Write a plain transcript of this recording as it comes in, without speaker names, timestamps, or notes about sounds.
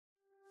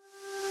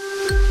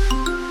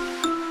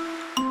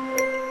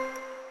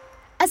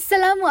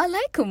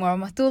Assalamualaikum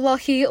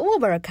warahmatullahi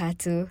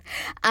wabarakatuh.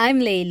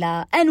 I'm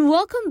Layla and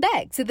welcome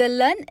back to the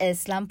Learn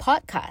Islam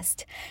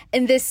podcast.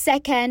 In this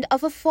second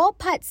of a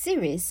 4-part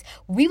series,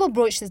 we will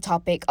broach the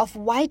topic of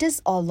why does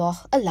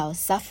Allah allow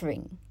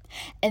suffering.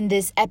 In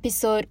this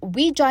episode,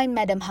 we join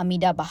Madam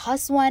Hamida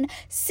Bahaswan,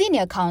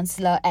 Senior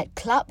Counselor at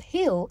Club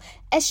Hill,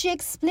 as she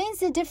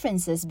explains the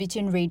differences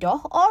between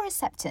rida or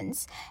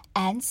acceptance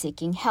and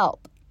seeking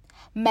help.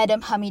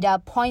 Madam Hamida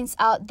points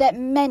out that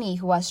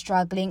many who are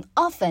struggling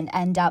often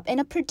end up in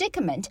a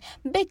predicament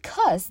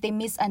because they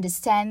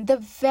misunderstand the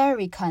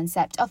very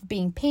concept of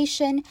being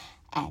patient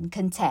and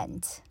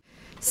content.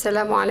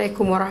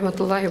 Assalamualaikum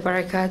warahmatullahi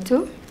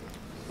wabarakatuh.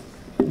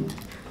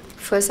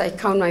 First, I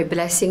count my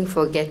blessing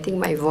for getting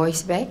my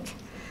voice back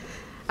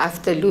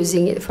after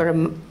losing it for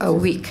a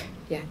week.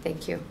 Yeah,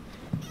 thank you.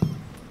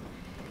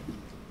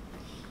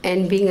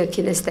 And being a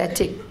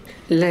kinesthetic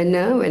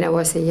learner when I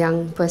was a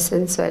young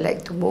person, so I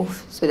like to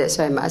move. So that's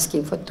why I'm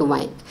asking for 2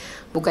 mic.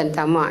 Bukan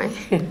tamak.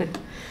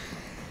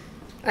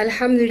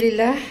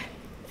 Alhamdulillah,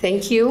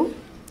 thank you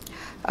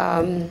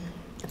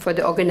for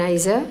the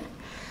organizer,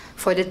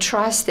 for the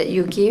trust that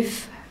you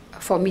give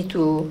for me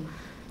to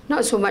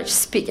not so much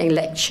speak and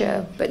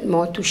lecture, but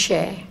more to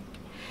share.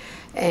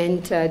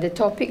 And the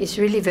topic is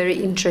really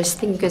very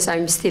interesting because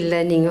I'm still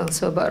learning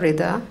also about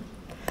rida.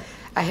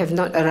 I have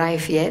not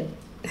arrived yet.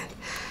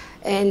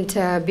 And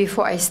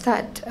before I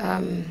start,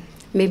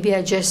 maybe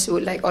I just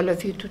would like all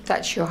of you to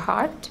touch your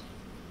heart,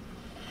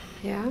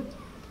 yeah,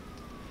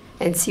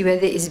 and see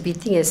whether it's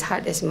beating as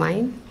hard as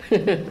mine.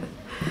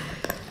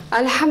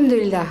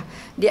 Alhamdulillah,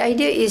 the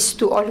idea is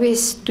to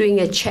always doing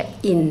a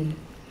check-in,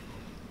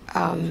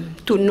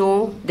 to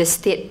know the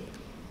state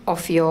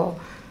of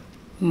your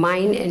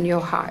mind and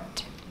your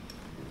heart.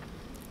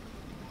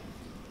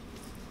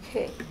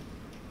 Okay,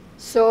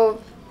 so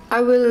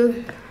I will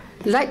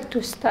like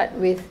to start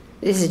with,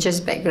 this is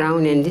just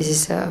background and this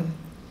is a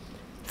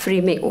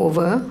free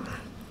makeover.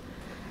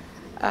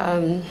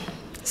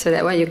 So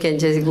that one you can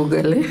just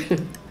Google.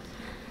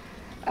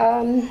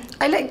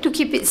 I like to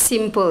keep it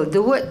simple.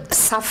 The word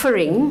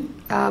suffering,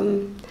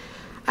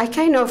 I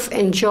kind of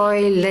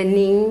enjoy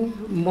learning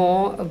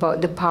more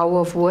about the power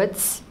of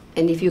words.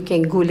 And if you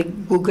can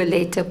Google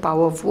later,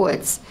 power of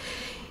words.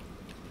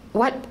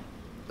 What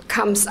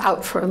comes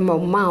out from your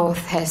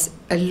mouth has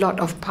a lot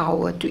of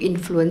power to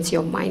influence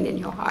your mind and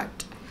your heart.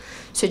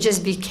 So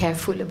just be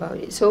careful about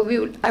it. So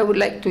I would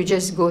like to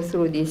just go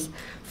through this.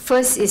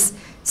 First is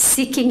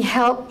seeking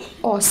help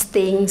or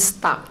staying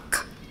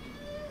stuck.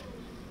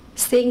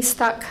 Staying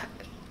stuck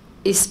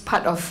is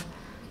part of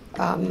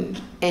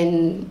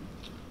an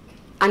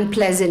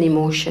unpleasant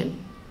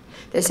emotion.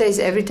 That's why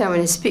every time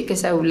when I speak,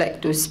 because I would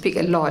like to speak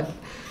a lot,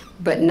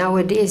 but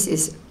nowadays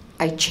is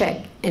I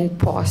check and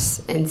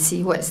pause and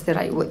see what's the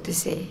right word to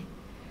say.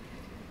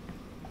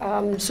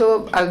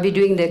 So I'll be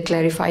doing the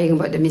clarifying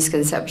about the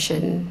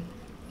misconception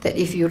that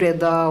if you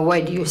rida,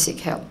 why do you seek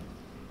help?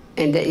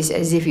 And that is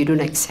as if you don't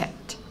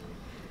accept.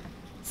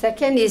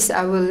 Second is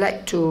I would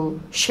like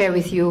to share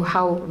with you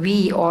how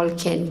we all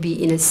can be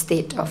in a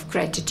state of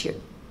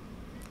gratitude.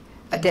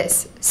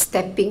 That's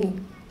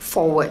stepping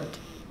forward.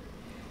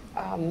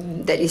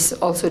 That is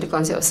also the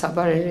concept of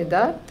sabar and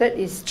rida. That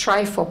is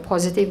strive for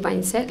positive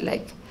mindset,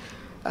 like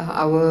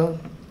our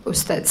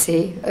Ustad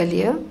say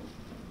earlier.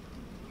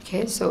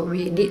 Okay, so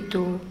we need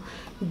to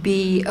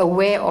be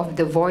aware of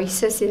the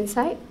voices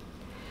inside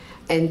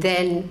and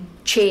then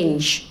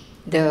change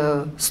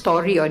the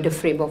story or the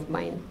frame of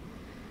mind.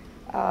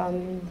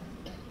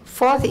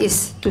 Fourth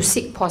is to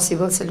seek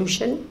possible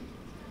solution.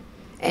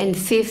 And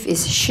fifth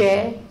is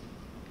share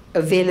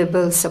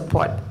available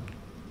support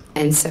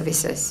and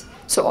services.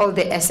 So all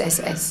the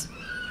SSS.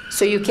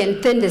 So you can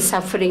turn the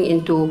suffering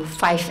into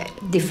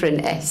 5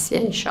 different S,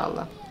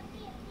 inshallah.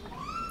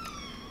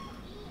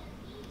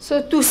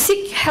 So to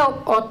seek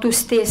help or to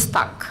stay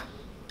stuck.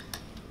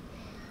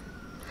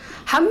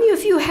 How many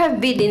of you have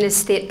been in a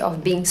state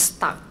of being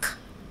stuck?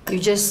 You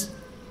just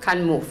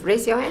can't move.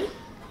 Raise your hand.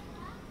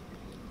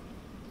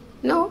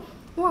 No?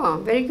 Wow,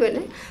 very good.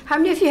 Eh? How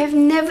many of you have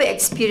never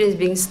experienced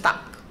being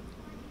stuck?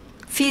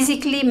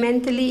 Physically,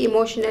 mentally,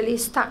 emotionally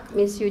stuck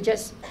means you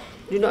just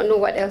do not know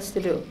what else to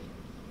do.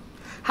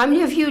 How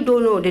many of you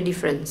don't know the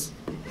difference?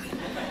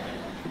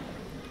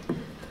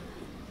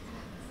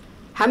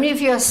 How many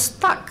of you are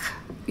stuck?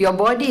 Your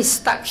body is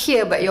stuck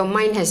here, but your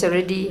mind has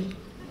already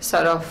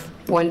sort of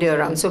wander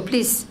around. So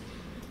please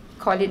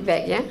call it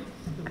back, yeah?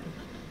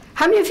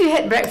 How many of you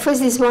had breakfast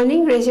this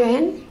morning? Raise your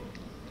hand.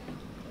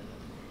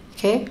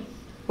 Okay.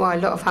 Wow, a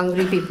lot of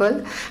hungry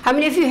people. How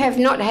many of you have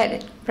not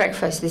had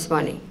breakfast this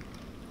morning?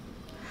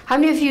 How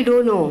many of you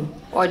don't know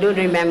or don't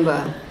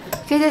remember?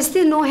 Okay, there's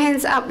still no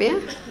hands up, yeah?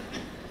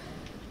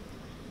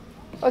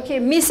 Okay,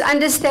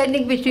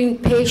 misunderstanding between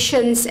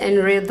patience and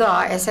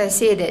rida. As I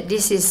say that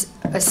this is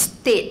a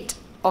state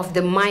of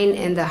the mind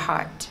and the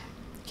heart.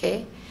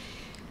 Okay?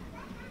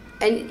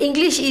 And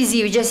English easy,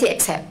 you just say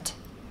accept.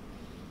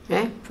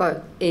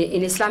 For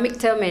in Islamic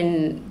term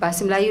and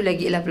Bahasa Melayu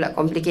lagi lah pula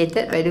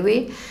complicated, by the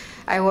way.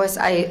 I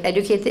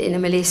educated in a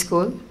Malay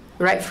school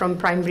right from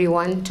primary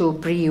 1 to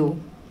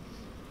pre-U.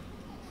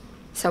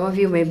 Some of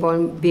you may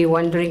be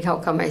wondering how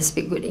come I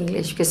speak good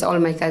English, because all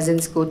my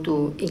cousins go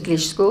to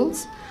English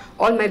schools.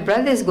 All my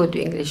brothers go to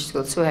English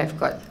schools, so I've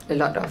got a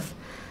lot of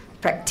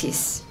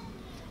practice.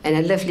 And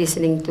I love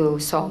listening to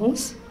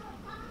songs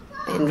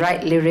and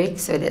write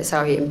lyrics, so that's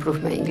how I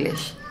improve my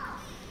English.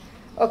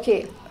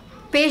 Okay,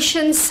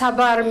 patience,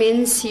 sabar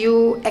means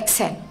you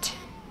accept.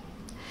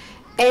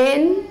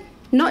 And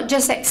not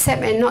just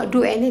accept and not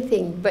do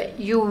anything, but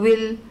you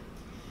will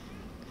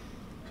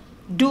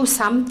do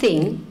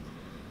something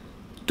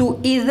to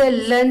either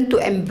learn to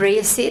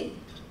embrace it,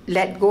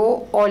 let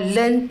go, or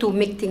learn to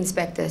make things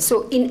better.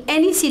 So in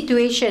any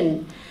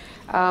situation,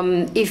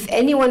 if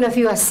any one of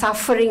you are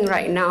suffering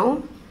right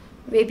now,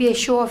 maybe a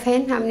show of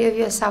hand, how many of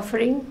you are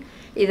suffering?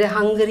 Either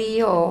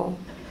hungry or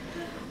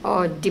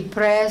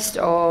depressed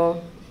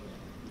or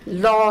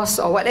lost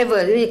or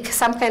whatever,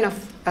 some kind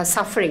of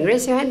suffering.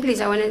 Raise your hand please,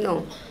 I want to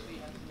know.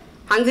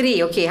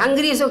 Hungry, okay.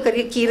 Hungry so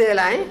kira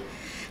lah.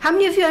 How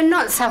many of you are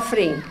not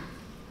suffering?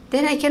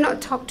 Then I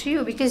cannot talk to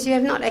you because you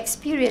have not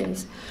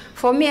experienced.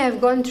 For me,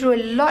 I've gone through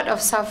a lot of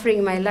suffering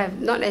in my life,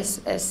 not as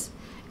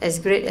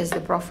great as the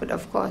Prophet,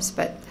 of course,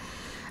 but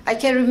I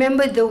can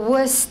remember the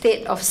worst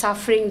state of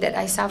suffering that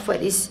I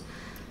suffered is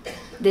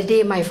the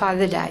day my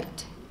father died.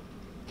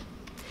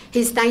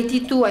 He's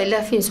 92, I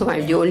love him so much.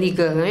 I'm the only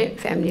girl, right?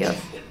 Family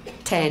of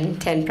 10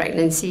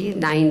 pregnancy,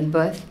 9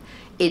 birth,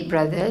 8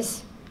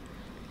 brothers.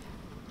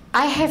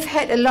 I have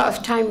had a lot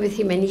of time with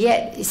him, and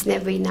yet it's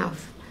never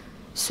enough.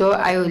 So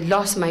I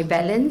lost my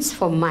balance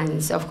for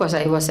months. Of course,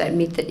 I was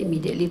admitted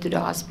immediately to the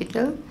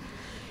hospital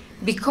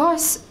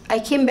because I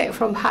came back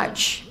from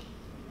Hajj,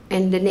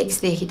 and the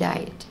next day he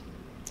died.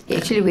 He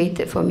actually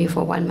waited for me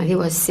for 1 month. He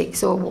was sick,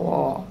 so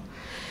wow.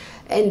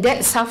 And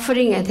that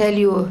suffering, I tell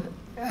you,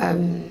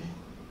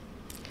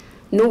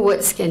 no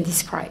words can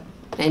describe.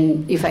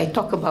 And if I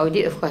talk about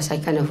it, of course, I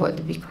can't afford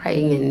to be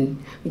crying and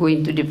go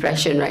into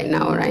depression right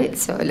now, right?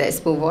 So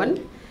let's move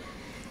on.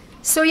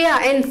 So yeah,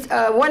 and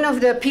one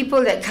of the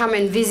people that come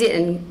and visit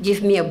and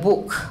give me a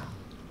book,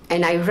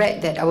 and I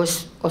read that, I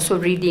was also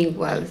reading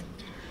well,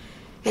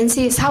 and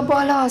say,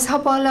 sabarlah,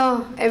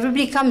 sabarlah,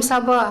 everybody come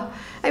sabar.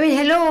 I mean,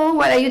 hello,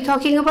 what are you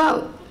talking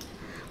about?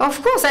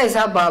 Of course I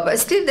sabar, but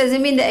still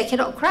doesn't mean that I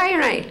cannot cry,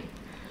 right?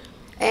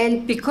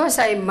 And because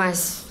I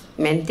must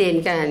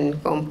maintain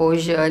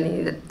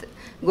composure,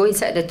 go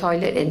inside the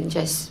toilet and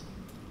just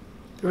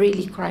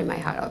really cry my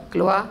heart out.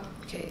 Keluar,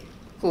 okay,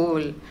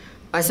 cool.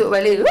 Masuk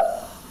balik,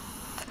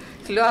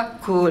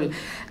 keluar, cool.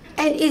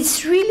 And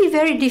it's really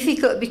very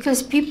difficult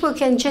because people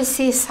can just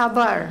say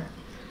sabar,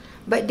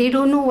 but they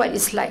don't know what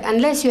it's like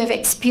unless you have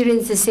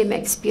experienced the same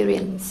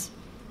experience.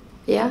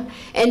 Yeah?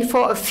 And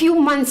for a few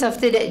months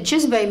after that,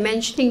 just by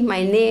mentioning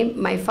my name,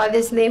 my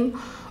father's name,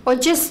 or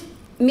just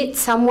meet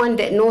someone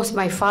that knows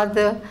my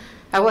father.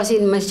 I was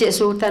in Masjid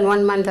Sultan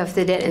 1 month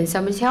after that, and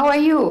somebody said, how are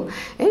you?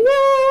 And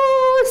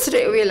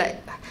straight away like,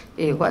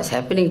 hey, what's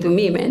happening to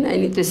me, man? I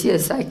need to see a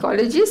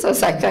psychologist or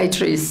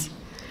psychiatrist.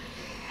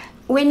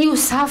 When you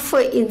suffer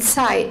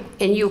inside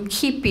and you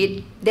keep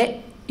it,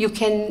 that you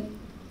can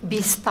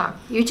be stuck.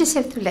 You just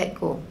have to let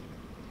go.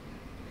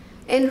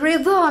 And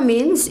Rida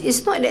means,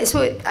 it's not that,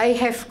 so I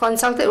have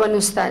consulted one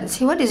Ustad.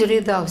 Say, what is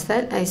Rida,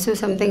 Ustad? I saw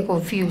something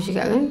confused.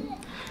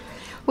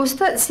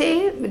 Ustad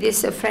say,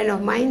 this a friend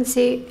of mine,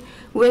 say,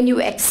 when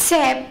you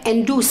accept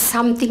and do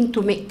something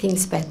to make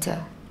things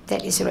better,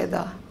 that is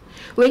Rida.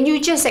 When you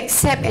just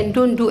accept and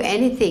don't do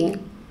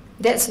anything,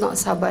 that's not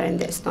sabar and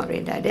that's not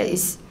Rida. That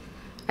is,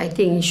 I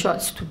think, in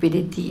short,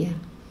 stupidity.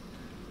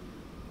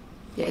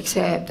 You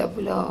accept, tak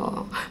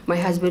pula, my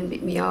husband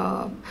beat me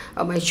up,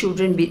 my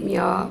children beat me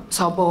up,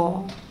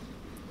 sabar.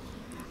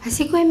 I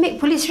say, go and make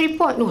police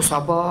report. No,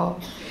 sabar,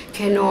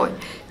 cannot.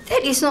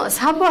 That is not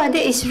sabar,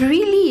 that is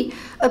really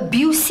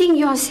abusing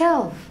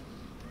yourself.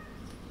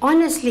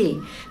 Honestly,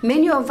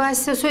 many of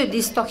us, also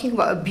this talking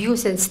about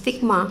abuse and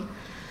stigma,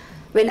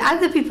 when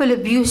other people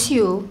abuse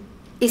you,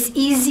 it's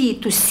easy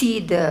to see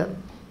the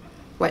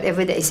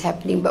whatever that is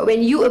happening. But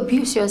when you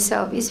abuse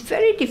yourself, it's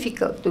very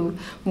difficult to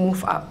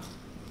move up.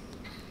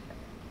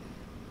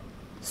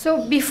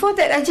 So before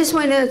that, I just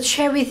want to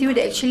share with you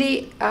that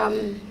actually,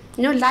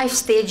 life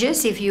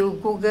stages, if you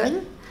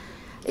Google,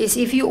 is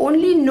if you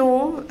only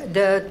know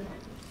the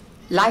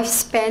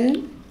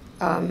lifespan,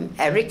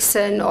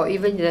 Erickson, or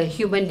even the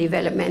human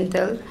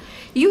developmental,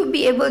 you'll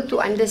be able to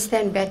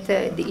understand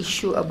better the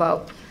issue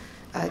about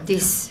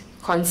this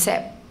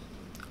concept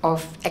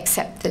of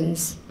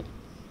acceptance.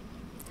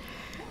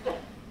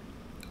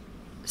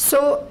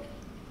 So,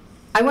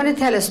 I want to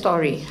tell a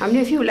story. How many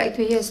of you would like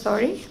to hear a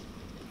story?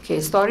 Okay,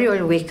 story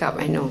will wake up,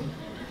 I know.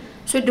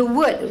 So the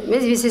word,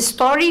 when we say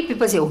story,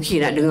 people say, okay,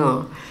 nak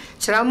dengar.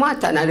 Ceramah,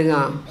 tak nak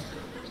dengar.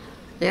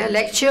 Yeah,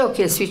 lecture,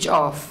 okay, switch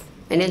off.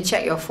 And then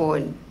check your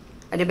phone.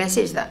 Ada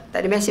message tak?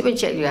 Tak ada message pun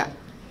check juga.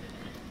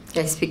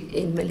 I speak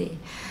in Malay.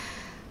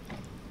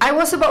 I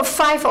was about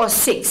 5 or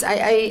 6.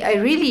 I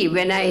really,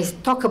 when I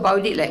talk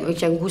about it, like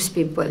macam goose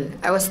people.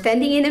 I was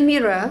standing in a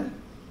mirror,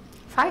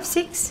 5,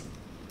 6.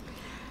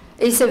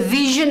 It's a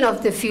vision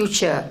of the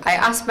future. I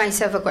ask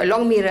myself, I've got a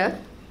long mirror.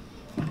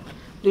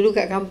 Dulu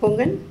kat kampung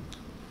kan?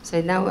 So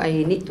now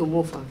I need to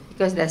move on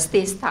because dah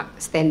stay stuck,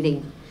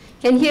 standing.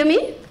 Can you hear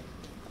me?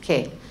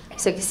 Okay.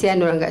 So kesian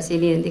orang kat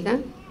sini nanti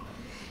kan?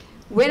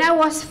 When I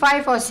was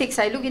 5 or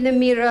 6, I look in the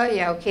mirror,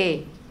 yeah,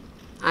 okay.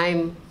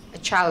 I'm a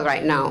child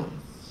right now.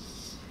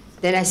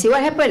 Then I see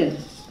what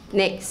happened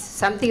next.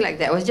 Something like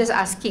that. I was just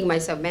asking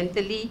myself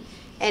mentally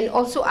and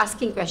also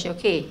asking question.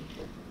 Okay,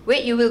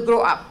 wait, you will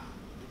grow up.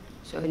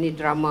 So ini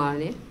drama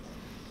ni.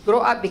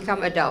 Grow up,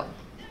 become adult.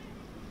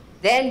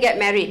 Then get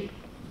married.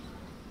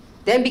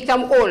 Then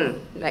become old,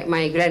 like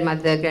my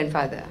grandmother,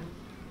 grandfather.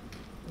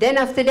 Then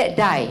after that,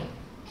 die.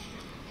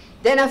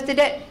 Then after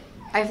that,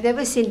 I've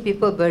never seen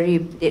people bury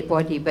dead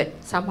body,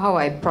 but somehow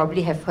I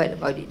probably have heard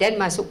about it. Then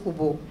masuk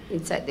kubur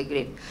inside the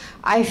grave.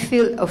 I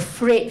feel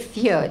afraid,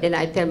 fear. Then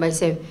I tell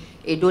myself,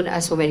 hey, don't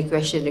ask so many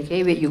questions,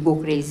 okay? Wait, you go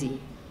crazy.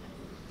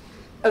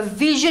 A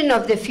vision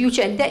of the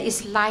future, and that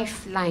is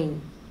lifeline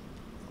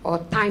or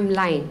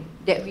timeline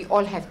that we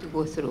all have to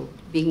go through.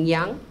 Being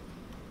young,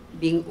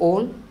 being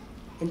old,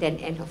 and then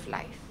end of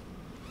life.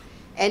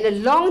 And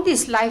along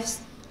these lives,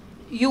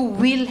 you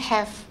will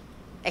have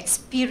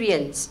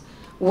experience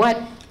what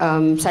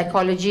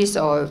psychologists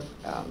or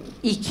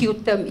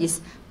EQ term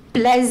is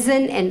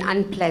pleasant and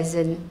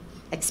unpleasant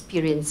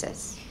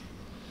experiences.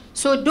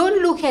 So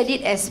don't look at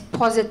it as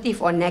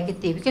positive or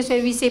negative, because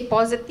when we say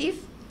positive,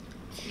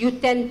 you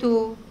tend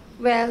to,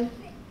 well,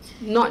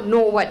 not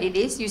know what it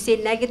is. You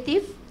say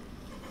negative,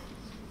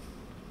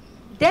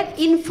 that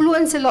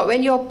influence a lot.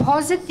 When you're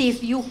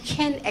positive, you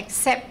can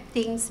accept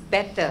things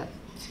better.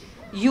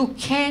 You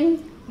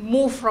can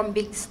move from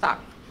being stuck.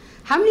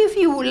 How many of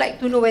you would like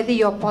to know whether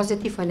you're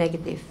positive or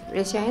negative?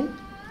 Raise your hand.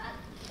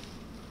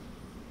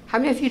 How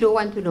many of you don't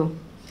want to know?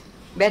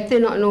 Better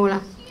not know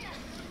lah.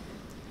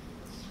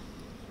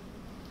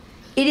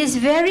 It is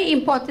very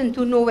important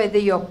to know whether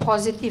you're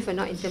positive or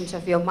not in terms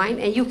of your mind,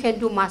 and you can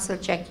do muscle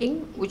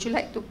checking. Would you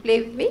like to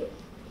play with me?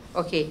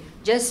 Okay,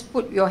 just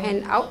put your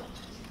hand out.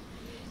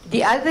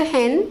 The other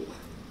hand,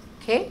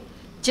 okay,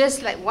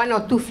 just like 1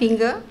 or 2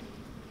 finger,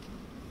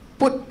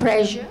 put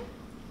pressure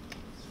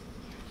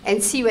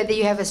and see whether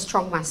you have a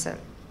strong muscle.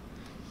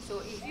 So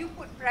if you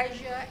put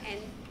pressure and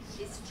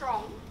it's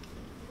strong,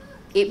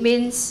 it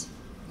means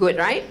good,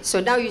 right? So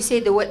now you say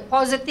the word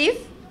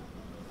positive,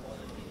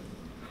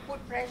 put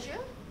pressure,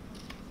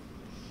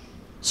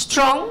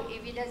 strong,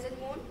 if it doesn't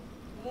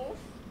move,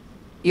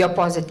 you're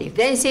positive.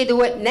 Then say the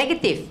word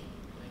negative,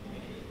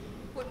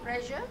 put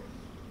pressure.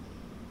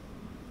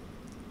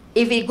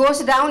 If it goes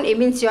down, it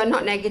means you're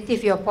not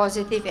negative, you're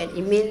positive, and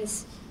it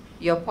means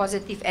you're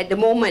positive at the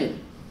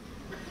moment.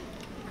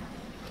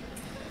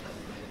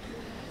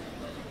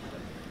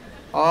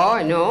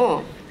 Oh,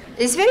 no.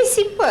 It's very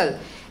simple.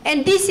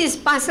 And this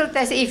is muscle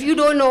test. If you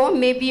don't know,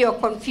 maybe you're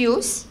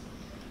confused.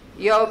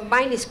 Your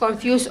mind is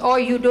confused, or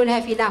you don't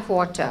have enough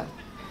water.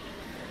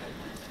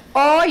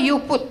 Or you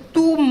put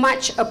too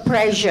much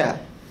pressure.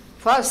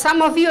 For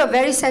some of you are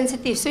very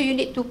sensitive, so you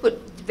need to put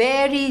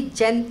very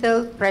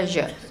gentle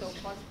pressure.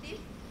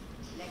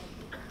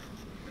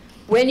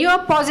 When you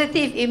are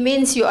positive, it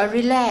means you are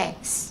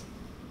relaxed.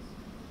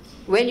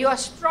 When you are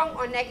strong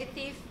on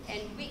negative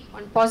and weak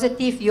on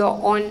positive, you're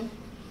on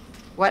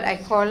what I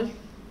call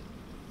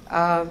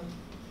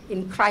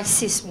in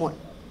crisis mode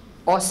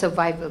or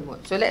survival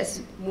mode. So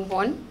let's move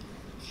on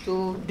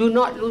to do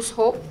not lose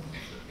hope,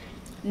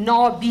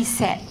 nor be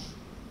sad.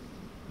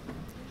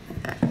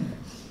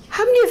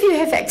 How many of you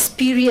have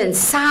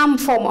experienced some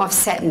form of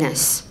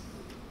sadness?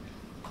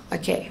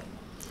 Okay.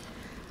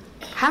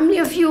 How many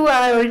of you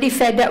are already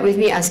fed up with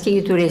me asking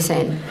you to raise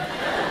hand?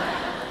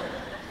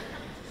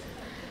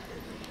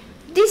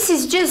 This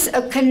is just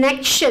a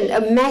connection,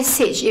 a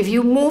message. If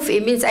you move,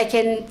 it means I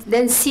can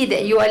then see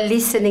that you are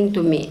listening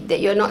to me, that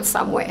you're not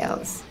somewhere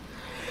else.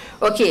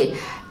 Okay,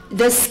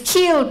 the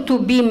skill to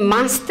be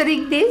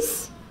mastering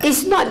this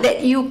is not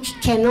that you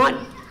cannot,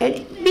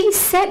 and being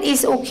sad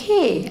is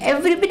okay.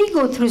 Everybody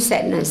go through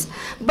sadness.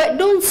 But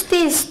don't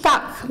stay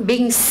stuck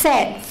being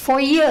sad for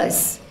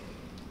years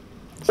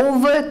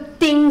over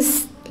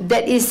things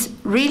that is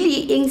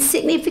really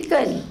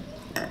insignificant.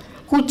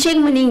 Kucing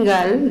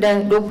meninggal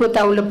dah 20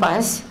 tahun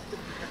lepas,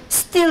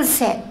 still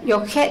sad.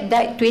 Your cat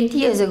died 20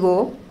 years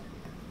ago,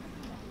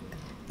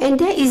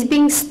 and that is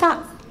being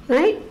stuck,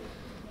 right?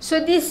 So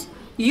this,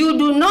 you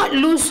do not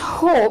lose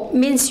hope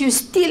means you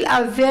still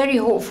are very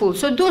hopeful.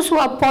 So those who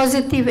are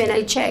positive, and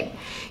I check,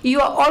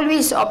 you are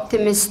always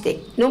optimistic,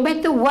 no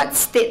matter what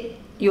state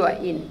you are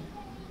in.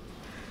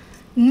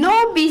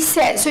 Nor be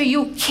sad. So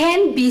you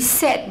can be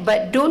sad,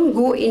 but don't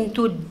go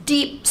into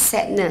deep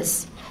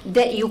sadness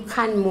that you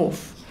can't move.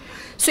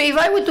 So if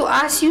I were to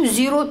ask you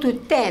 0 to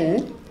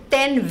 10,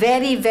 10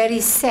 very, very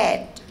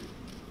sad,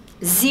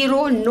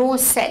 0 no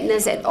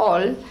sadness at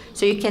all,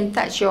 so you can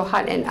touch your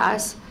heart and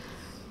ask,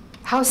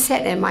 how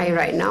sad am I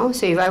right now?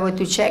 So if I were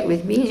to check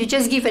with me, you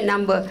just give a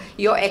number,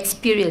 your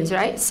experience,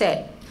 right?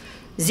 Sad.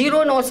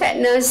 0 no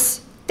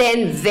sadness,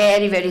 10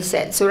 very, very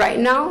sad. So right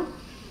now,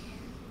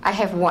 I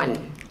have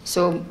 1.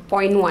 So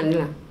 0.1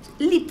 lah.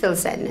 little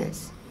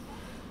sadness,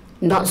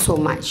 not so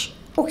much.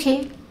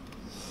 Okay.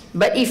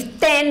 But if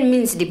 10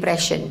 means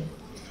depression,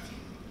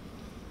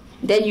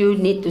 then you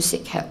need to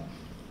seek help.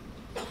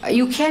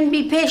 You can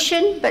be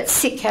patient, but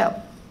seek help.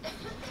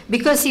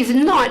 Because if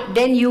not,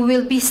 then you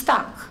will be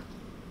stuck.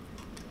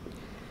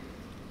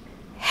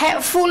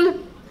 Helpful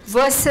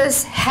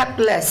versus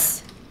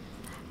helpless.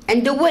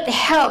 And the word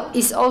help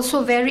is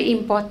also very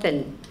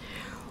important.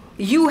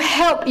 You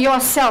help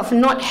yourself,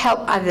 not help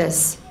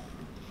others.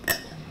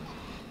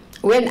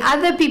 When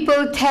other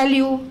people tell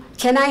you,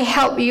 can I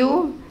help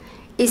you?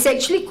 It's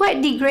actually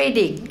quite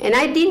degrading. And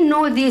I didn't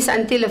know this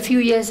until a few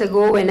years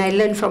ago when I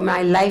learned from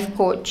my life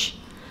coach.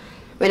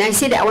 When I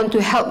said I want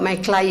to help my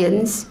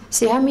clients,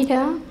 say,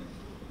 Hamida,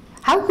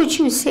 how could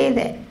you say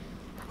that?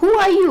 Who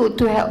are you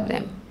to help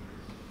them?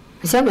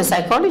 I said, I'm a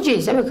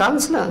psychologist, I'm a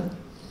counselor.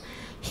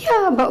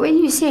 Yeah, but when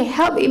you say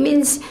help, it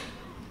means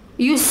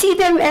you see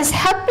them as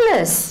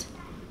helpless.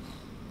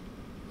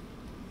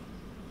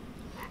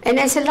 And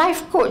as a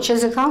life coach,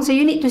 as a counselor,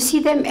 you need to see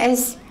them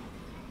as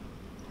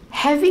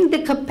having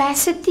the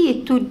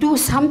capacity to do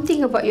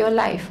something about your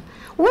life.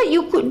 What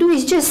you could do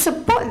is just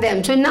support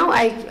them. So now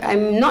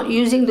I'm not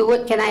using the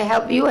word, can I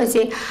help you? I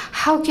say,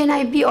 how can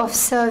I be of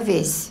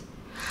service?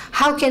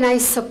 How can I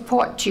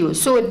support you?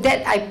 So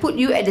that I put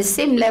you at the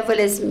same level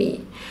as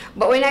me.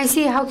 But when I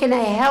say, how can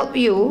I help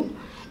you?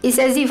 It's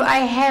as if I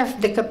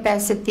have the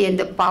capacity and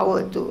the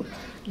power to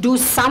do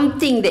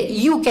something that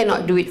you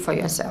cannot do it for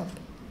yourself.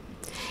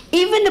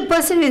 Even the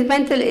person with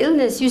mental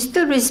illness, you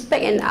still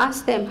respect and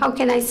ask them, how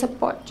can I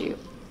support you?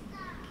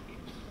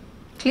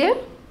 Clear?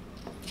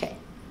 Okay.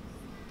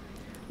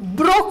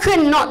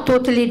 Broken, not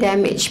totally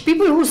damaged.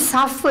 People who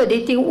suffer,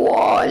 they think,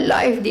 wow,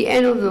 life, the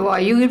end of the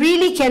world. You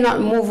really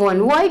cannot move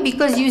on. Why?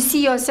 Because you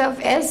see yourself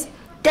as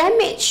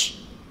damaged.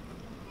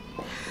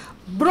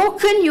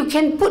 Broken, you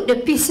can put the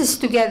pieces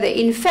together.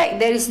 In fact,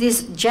 there is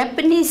this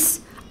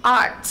Japanese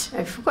art.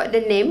 I forgot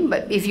the name,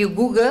 but if you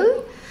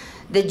Google,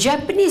 the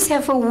Japanese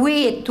have a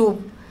way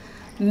to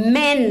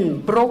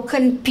mend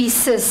broken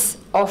pieces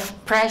of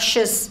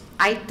precious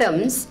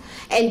items,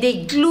 and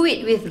they glue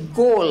it with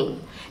gold.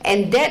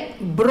 And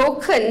that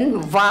broken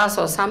vase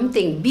or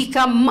something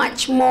become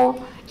much more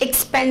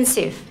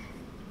expensive.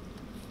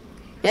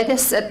 Yeah,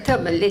 that's a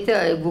term. Later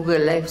I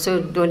Google,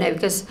 so don't have,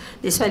 because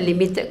this one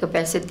limited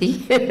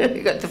capacity.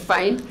 You got to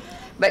find.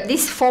 But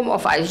this form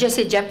of art, just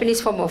a Japanese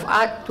form of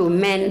art to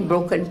mend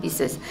broken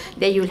pieces.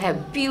 Then you'll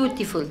have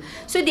beautiful.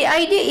 So the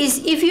idea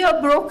is, if you are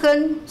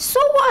broken, so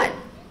what?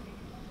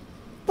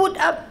 Put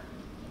up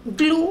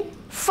glue,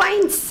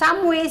 find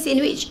some ways in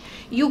which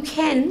you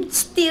can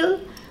still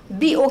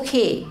be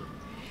okay.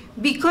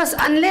 Because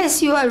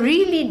unless you are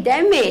really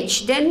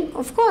damaged, then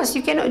of course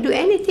you cannot do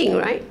anything,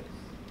 right?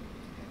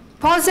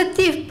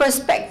 Positive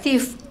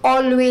perspective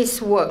always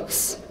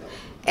works.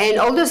 And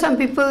although some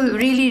people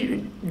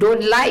really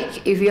don't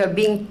like if you are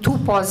being too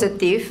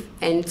positive,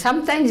 and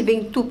sometimes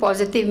being too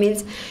positive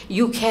means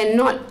you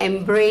cannot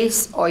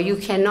embrace or you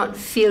cannot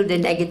feel the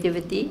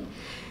negativity,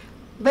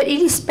 but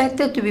it is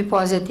better to be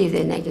positive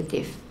than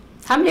negative.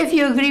 How many of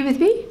you agree with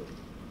me?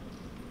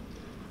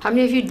 How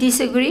many of you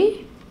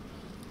disagree?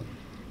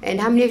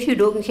 And how many of you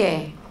don't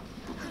care?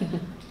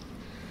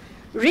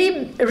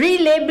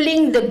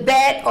 Relabeling the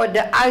bad or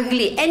the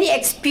ugly, any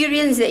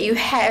experience that you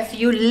have,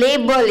 you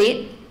label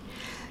it.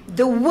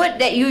 The word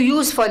that you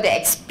use for the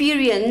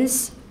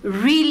experience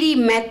really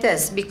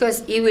matters,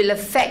 because it will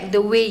affect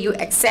the way you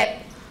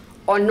accept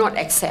or not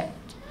accept.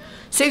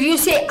 So if you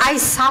say, I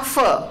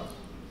suffer,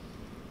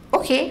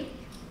 okay,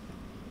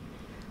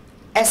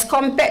 as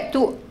compared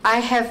to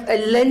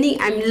I'm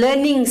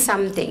learning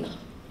something,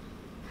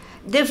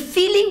 the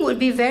feeling would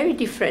be very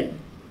different.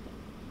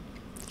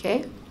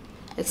 Okay?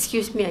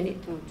 Excuse me, I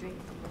need to drink.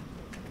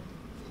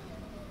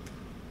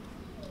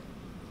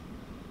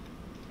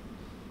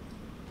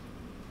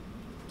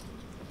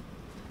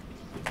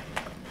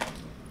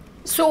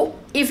 So,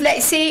 if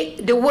let's say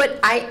the word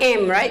I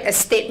am, right, a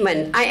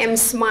statement, I am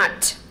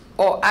smart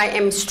or I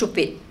am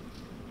stupid.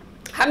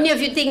 How many of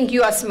you think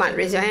you are smart?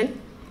 Raise your hand.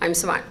 I'm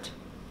smart.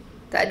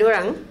 Tak ada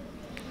orang?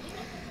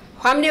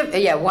 How many of,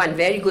 yeah, one,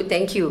 very good,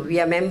 thank you. We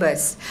are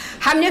members.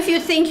 How many of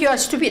you think you are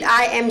stupid?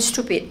 I am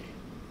stupid.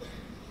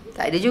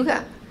 Tak ada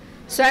juga.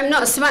 So I'm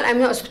not smart, I'm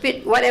not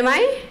stupid. What am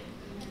I?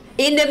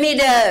 In the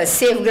middle,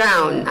 safe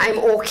ground. I'm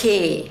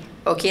okay.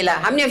 Okay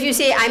lah. How many of you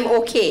say I'm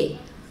okay?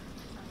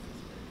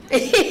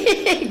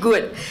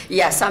 Good.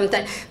 Yeah,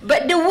 sometimes.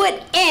 But the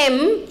word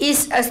am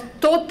is a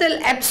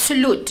total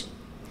absolute.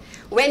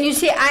 When you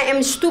say I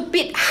am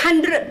stupid,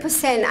 100%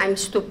 I'm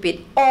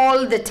stupid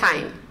all the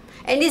time.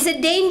 And there's a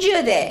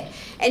danger there.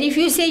 And if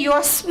you say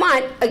you're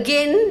smart,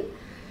 again,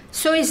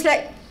 so it's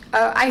like,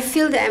 I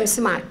feel that I'm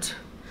smart.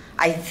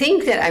 I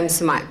think that I'm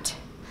smart.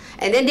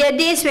 And then there are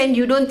days when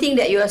you don't think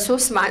that you are so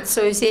smart,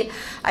 so you say,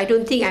 I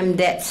don't think I'm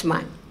that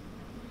smart.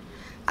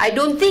 I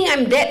don't think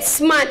I'm that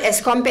smart as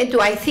compared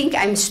to I think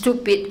I'm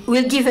stupid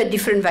will give a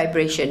different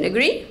vibration.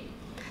 Agree?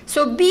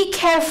 So be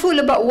careful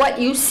about what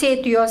you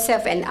say to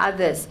yourself and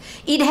others.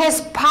 It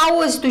has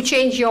powers to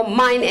change your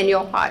mind and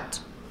your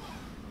heart.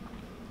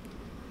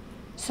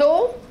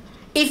 So,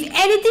 if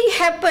anything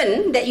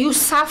happen that you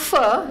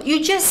suffer,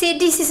 you just say,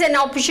 this is an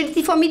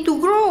opportunity for me to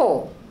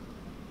grow.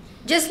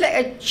 Just like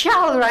a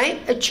child,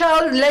 right? A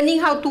child learning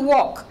how to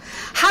walk.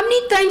 How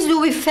many times do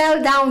we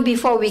fell down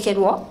before we can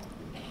walk?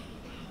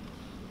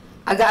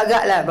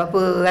 Agak-agak lah,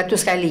 berapa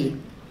ratus kali,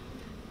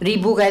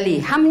 ribu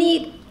kali. How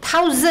many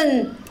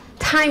thousand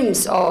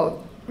times, or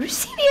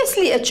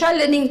seriously, a child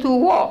learning to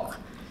walk,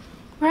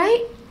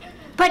 right?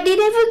 But they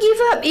never give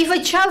up. If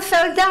a child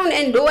fell down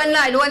and don't want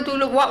lah, I don't want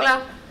to walk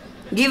lah,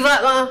 give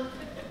up lah,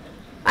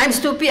 I'm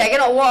stupid, I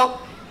cannot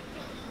walk,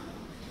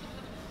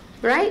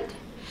 right?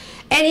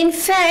 And in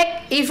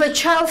fact, if a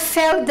child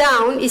fell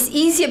down, it's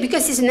easier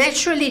because it's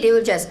naturally they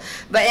will just.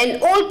 But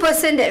an old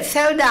person that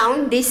fell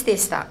down, they stay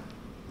stuck.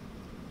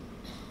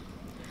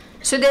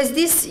 So there's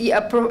this,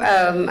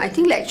 I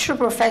think lecturer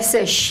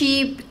professor,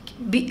 she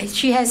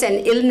has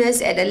an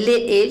illness at a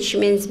late age,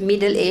 means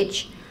middle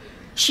age.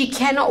 She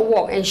cannot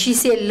walk, and she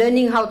said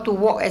learning how to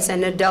walk as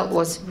an adult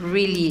was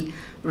really,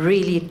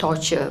 really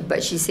torture.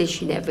 But she said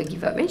she never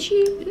give up, and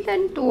she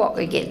learned to walk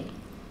again.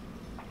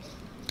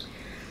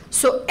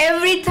 So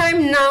every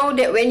time now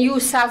that when you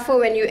suffer,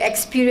 when you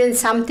experience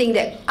something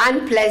that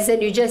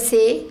unpleasant, you just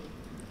say,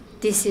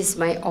 this is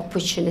my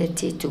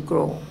opportunity to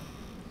grow.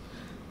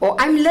 Or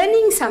I'm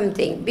learning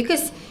something.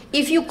 Because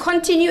if you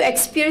continue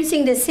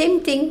experiencing the same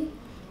thing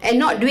and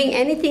not doing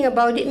anything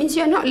about it, means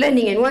you're not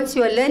learning. And once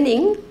you are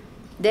learning,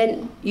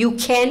 then you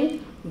can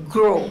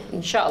grow,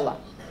 inshallah.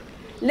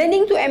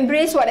 Learning to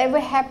embrace whatever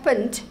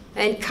happened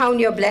and count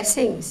your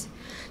blessings.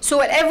 So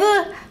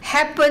whatever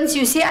happens,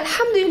 you say,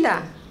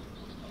 Alhamdulillah.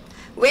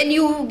 When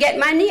you get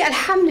money,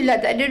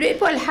 Alhamdulillah. Tak ada duit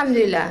pun,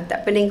 Alhamdulillah.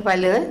 Tak pening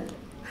kepala.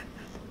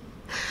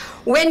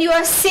 When you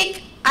are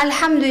sick,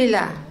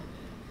 Alhamdulillah.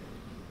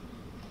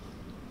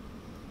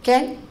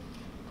 Can?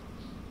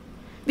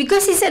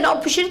 Because it's an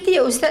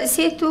opportunity, Ustaz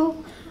say,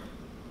 to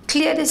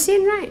clear the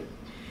sin, right?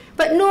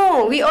 But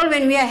no, we all,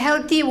 when we are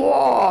healthy,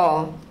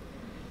 wow,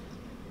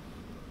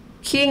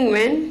 king,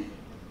 man.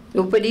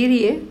 Lupa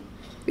diri, eh.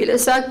 Bila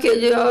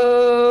sakit je,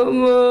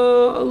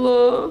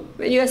 Allah.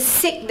 When you are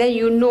sick, then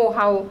you know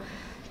how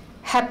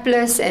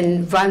helpless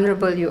and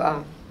vulnerable you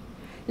are.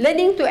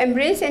 Learning to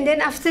embrace, and then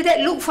after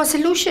that, look for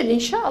solution,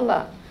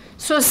 inshallah.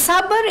 So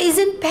sabar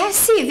isn't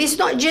passive. It's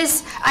not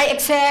just, I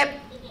accept,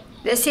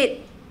 that's it,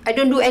 I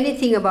don't do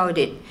anything about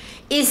it.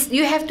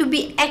 You have to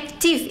be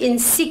active in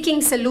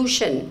seeking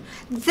solution.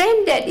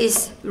 Then that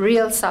is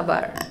real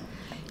sabar.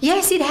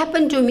 Yes, it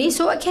happened to me,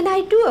 so what can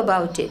I do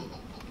about it?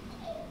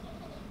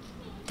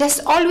 There's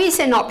always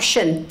an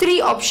option.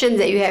 3 options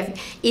that you have.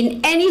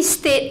 In any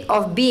state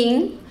of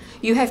being,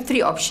 you have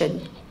 3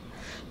 options.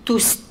 To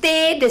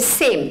stay the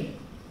same,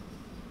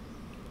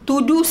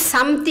 to do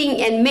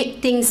something and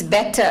make things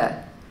better,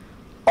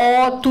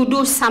 or to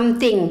do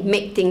something,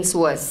 make things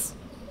worse.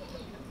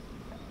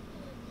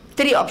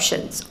 3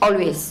 options,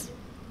 always.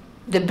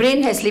 The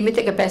brain has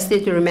limited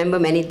capacity to remember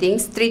many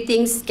things. 3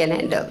 things can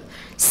handle.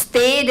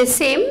 Stay the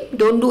same,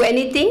 don't do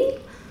anything.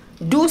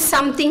 Do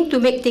something to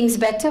make things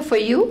better for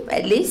you,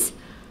 at least.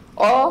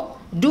 Or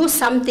do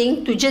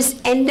something to just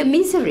end the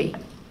misery,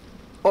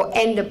 or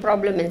end the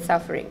problem and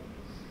suffering.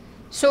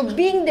 So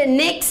being the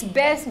next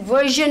best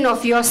version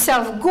of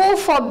yourself, go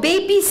for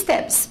baby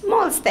steps,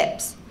 small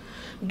steps.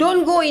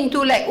 Don't go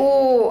into like,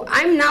 oh,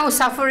 I'm now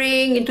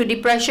suffering into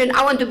depression,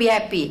 I want to be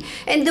happy.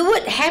 And the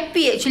word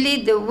happy,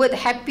 actually, the word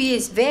happy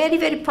is very,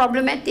 very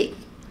problematic.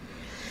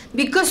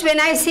 Because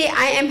when I say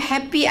I am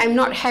happy, I'm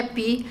not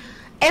happy,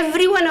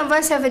 every one of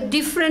us have a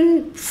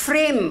different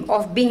frame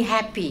of being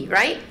happy,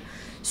 right?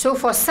 So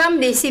for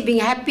some, they see being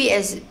happy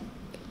as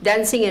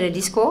dancing in a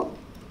disco.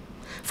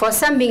 For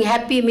some, being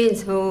happy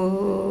means,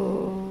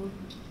 oh,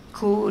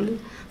 cool.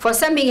 For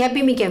some, being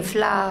happy means can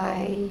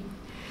fly.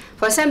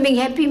 For some, being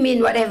happy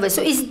means whatever.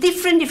 So it's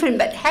different.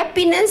 But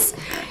happiness,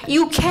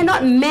 you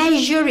cannot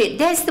measure it.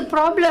 That's the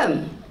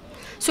problem.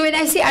 So when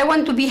I say I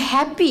want to be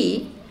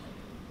happy,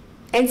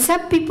 and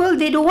some people,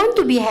 they don't want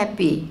to be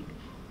happy.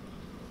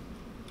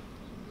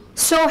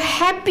 So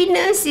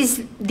happiness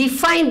is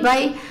defined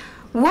by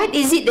what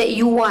is it that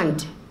you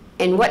want.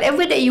 And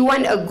whatever that you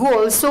want, a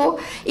goal. So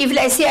if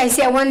let's say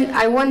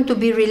I want to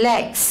be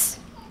relaxed,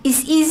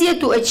 it's easier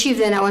to achieve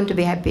than I want to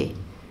be happy.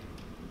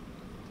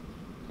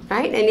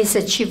 Right? And it's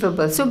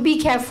achievable. So be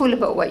careful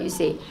about what you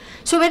say.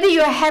 So whether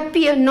you are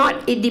happy or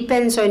not, it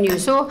depends on you.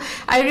 So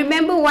I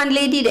remember one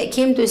lady that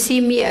came to see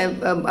me,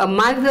 a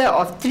mother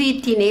of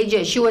 3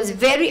 teenagers. She was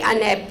very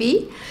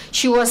unhappy.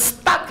 She was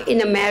stuck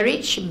in a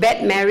marriage,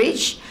 bad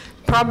marriage,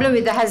 problem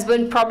with the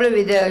husband, problem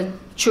with the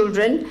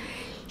children.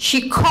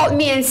 She called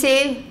me and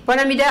said, Puan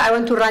Hamidah, I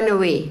want to run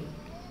away.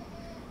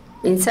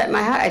 Inside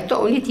my heart, I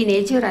thought only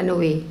teenager run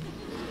away.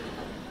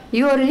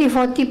 You already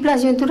 40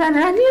 plus, you want to run?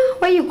 Run lah.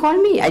 Why you call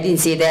me? I didn't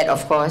say that,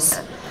 of course.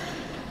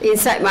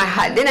 Inside my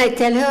heart. Then I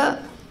tell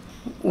her,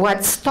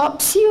 what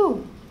stops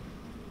you?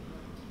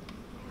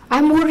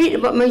 I'm worried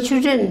about my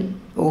children.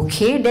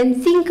 Okay,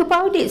 then think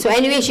about it. So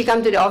anyway, she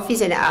come to the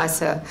office and I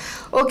asked her,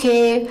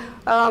 okay,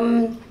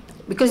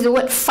 because the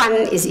word fun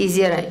is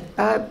easier, right?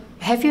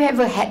 Have you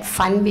ever had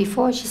fun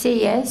before? She said,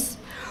 yes.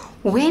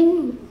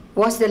 when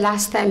was the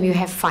last time you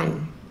have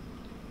fun?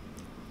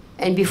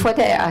 And before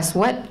that I asked,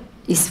 what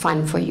is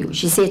fun for you?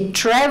 She said,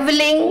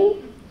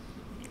 traveling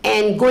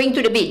and going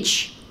to the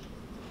beach.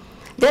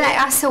 Then I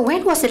asked her,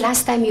 when was the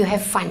last time you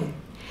have fun?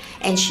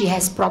 And she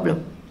has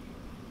problem.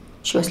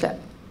 She was like,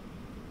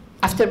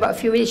 after about a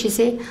few minutes, she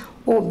said,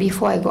 oh,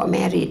 before I got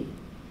married.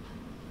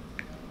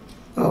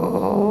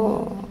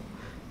 Oh,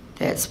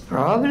 that's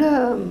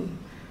problem.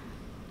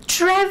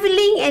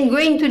 Traveling and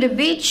going to the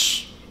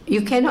beach,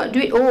 you cannot do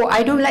it. Oh,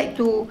 I don't like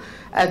to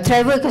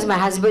travel because my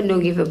husband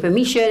don't give a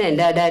permission and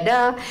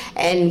da.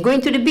 And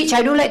going to the beach,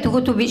 I don't like to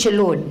go to beach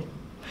alone.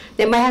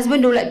 Then my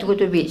husband don't like to go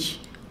to the beach.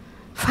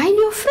 Find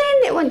your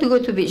friend that want to go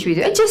to the beach with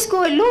you. And just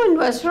go alone,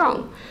 what's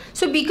wrong?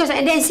 So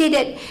and then say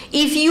that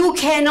if you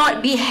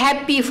cannot be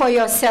happy for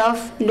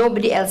yourself,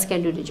 nobody else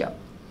can do the job.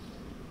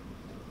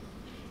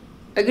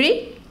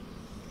 Agree?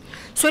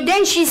 So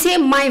then she said,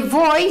 my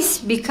voice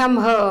become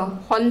her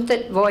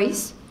haunted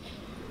voice.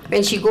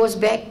 When she goes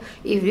back,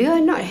 if you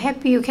are not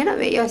happy, you cannot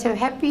make yourself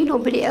happy,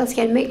 nobody else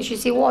can make. She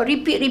say, wow,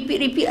 repeat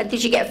until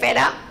she get fed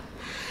up.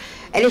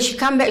 And then she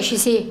come back, she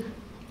say,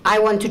 I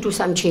want to do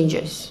some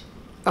changes.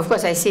 Of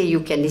course, I say you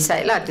can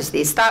decide to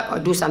stay stuck or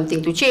do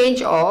something to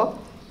change or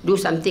do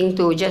something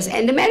to just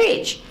end the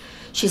marriage.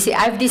 She said,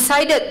 I've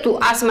decided to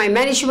ask my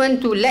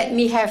management to let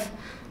me have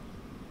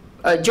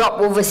a job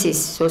overseas,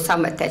 so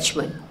some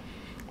attachment.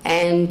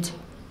 And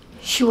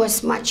she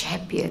was much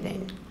happier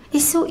then.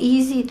 It's so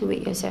easy to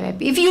make yourself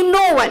happy. If you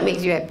know what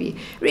makes you happy.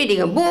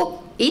 Reading a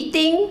book,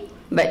 eating,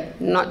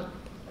 but not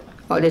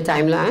all the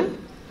time lah.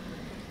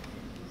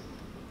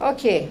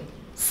 Okay.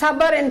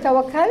 Sabar and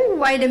tawakal,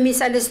 why the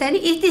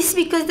misunderstanding? It is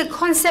because the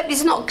concept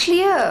is not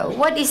clear.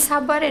 What is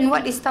sabar and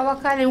what is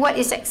tawakal and what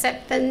is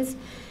acceptance?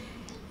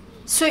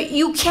 So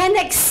you can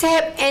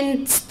accept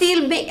and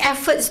still make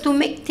efforts to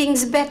make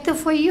things better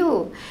for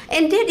you.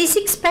 And that is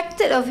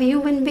expected of a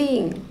human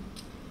being.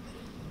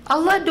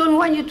 Allah don't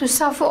want you to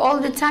suffer all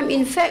the time.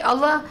 In fact,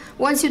 Allah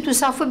wants you to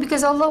suffer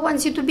because Allah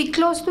wants you to be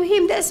close to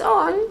Him. That's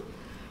all.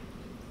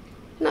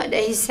 Not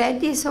that He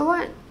said this or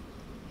what.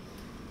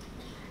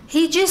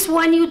 He just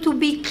wants you to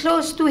be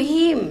close to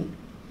Him.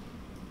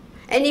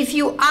 And if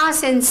you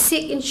ask and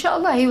seek,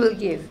 inshallah, He will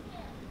give.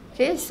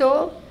 Okay,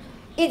 so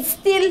it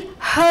still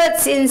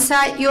hurts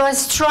inside. You are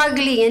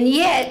struggling, and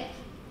yet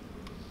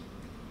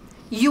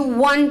you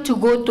want to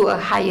go to a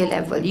higher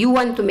level. You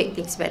want to make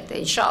things better,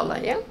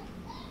 inshallah, yeah?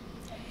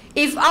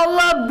 If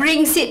Allah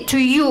brings it to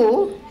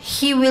you,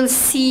 He will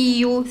see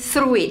you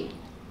through it.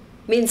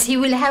 Means He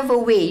will have a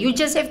way. You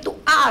just have to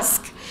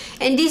ask.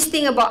 And this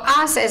thing about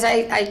us, as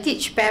I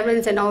teach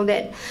parents and all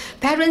that,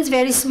 parents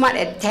very smart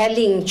at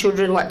telling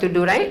children what to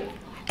do, right?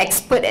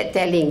 Expert at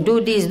telling, do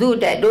this, do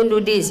that, don't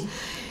do this.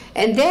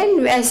 And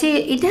then I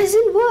say, it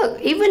doesn't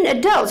work. Even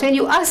adults, when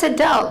you ask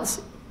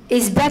adults,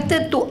 it's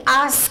better to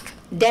ask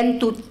than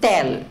to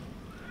tell.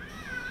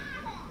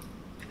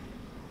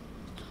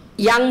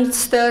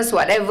 Youngsters,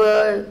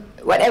 whatever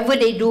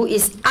they do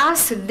is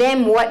ask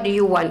them, what do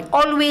you want?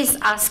 Always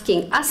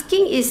asking.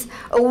 Asking is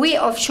a way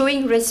of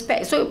showing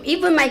respect. So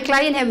even my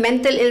client have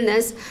mental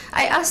illness,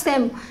 I ask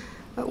them,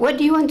 what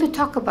do you want to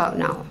talk about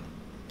now?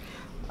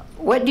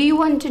 What do you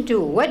want to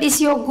do? What is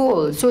your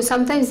goal? So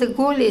sometimes the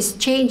goal is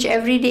change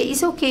every day.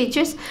 It's okay,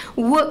 just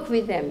work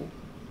with them.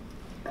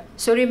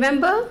 So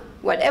remember,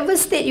 whatever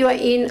state you are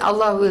in,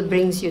 Allah will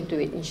bring you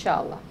to it,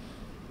 inshallah.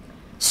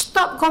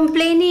 Stop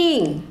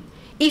complaining.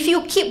 If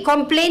you keep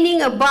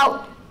complaining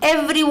about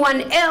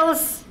everyone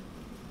else,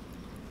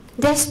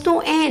 there's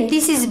no end.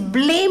 This is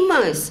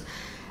blamers.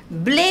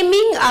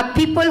 Blaming are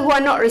people who are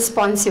not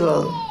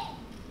responsible.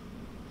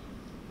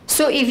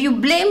 So if you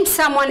blame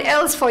someone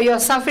else for your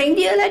suffering,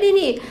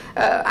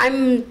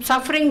 I'm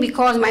suffering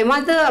because my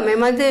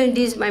mother,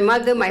 this, my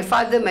mother, my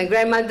father, my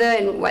grandmother,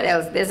 and what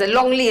else? There's a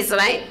long list,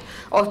 right,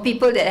 of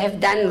people that have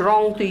done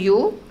wrong to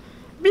you.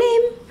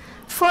 Blame.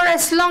 For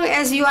as long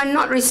as you are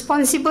not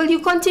responsible, you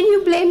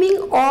continue blaming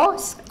or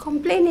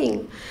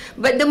complaining.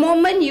 But the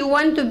moment you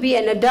want to be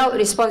an adult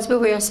responsible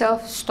for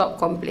yourself, stop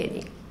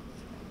complaining.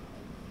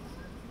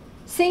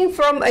 Think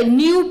from a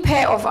new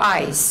pair of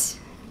eyes.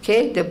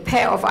 Okay, the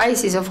pair of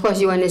eyes is, of course,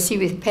 you want to see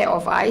with pair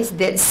of eyes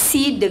that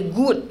see the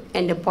good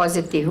and the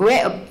positive.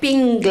 Wear a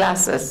pink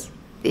glasses,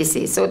 they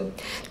say, so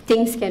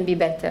things can be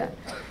better.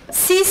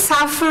 See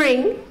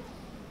suffering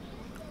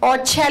or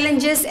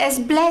challenges as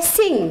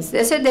blessings.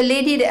 That's why the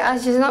lady that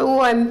asked just now,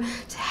 oh, I'm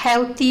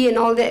healthy and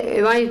all that,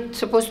 am I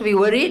supposed to be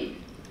worried?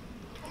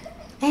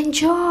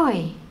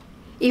 Enjoy.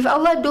 If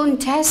Allah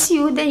don't test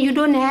you, then you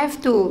don't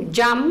have to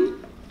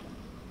jump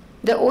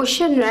the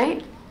ocean,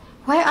 right?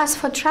 Why ask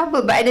for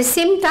trouble? But at the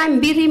same time,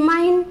 be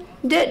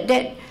reminded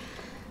that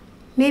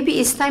maybe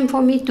it's time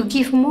for me to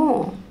give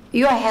more.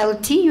 You are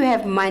healthy, you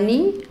have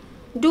money,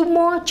 do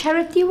more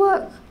charity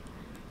work.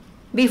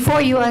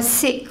 Before you are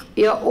sick,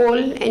 you're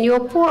old, and you're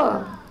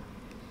poor.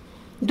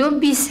 Don't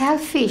be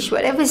selfish.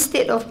 Whatever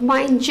state of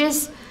mind,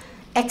 just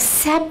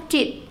accept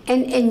it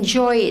and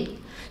enjoy it.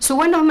 So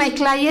one of my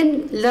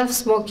clients loves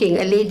smoking,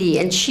 a lady,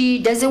 and she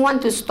doesn't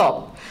want to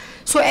stop.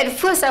 So at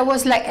first I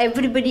was like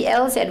everybody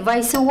else,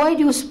 advisor, why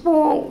do you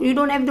smoke? You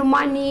don't have the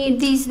money,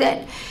 this,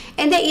 that.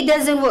 And then it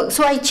doesn't work.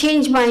 So I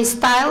changed my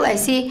style. I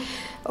say,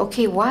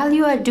 okay, while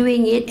you are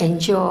doing it,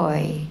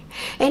 enjoy.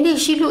 And then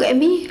she looked at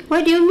me,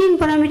 what do you mean,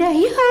 Paramida?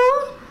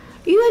 Yeah,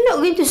 you are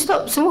not going to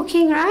stop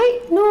smoking,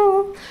 right?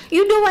 No.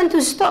 You don't want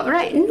to stop,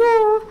 right?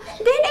 No.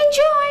 Then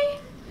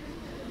enjoy.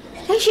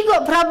 Then she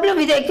got problem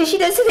with that because she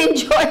doesn't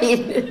enjoy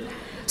it.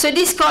 So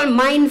this is called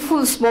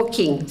mindful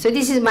smoking. So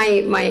this is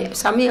my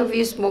some of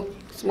you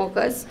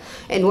smokers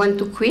and want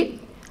to quit.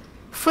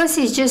 First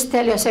is just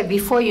tell yourself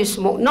before you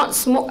smoke, not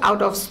smoke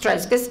out of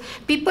stress. Because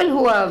people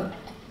who are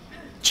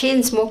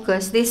chain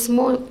smokers, they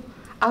smoke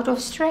out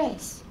of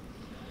stress.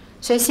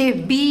 So I say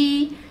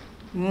be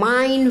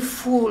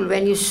mindful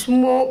when you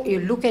smoke,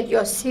 you look at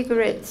your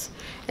cigarettes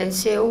and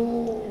say,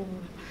 oh.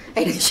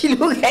 And she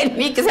look at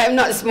me because I'm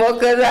not a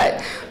smoker,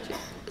 right?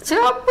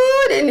 Siapa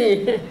dia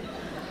ni?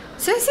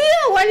 So I say,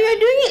 yeah, while you're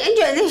doing it,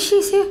 enjoy. Then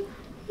she say,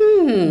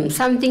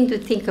 something to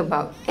think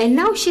about. And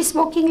now she's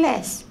smoking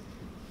less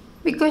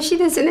because she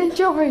doesn't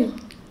enjoy.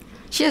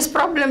 She has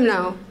problem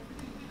now.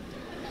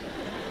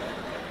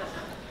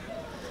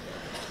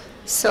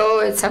 So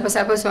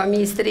siapa-siapa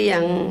suami isteri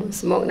yang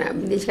smoke nak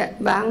dia cakap,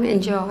 bang,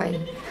 enjoy.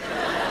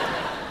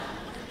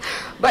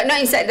 But not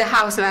inside the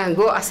house lah.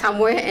 Go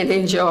somewhere and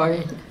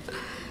enjoy.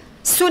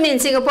 Soon in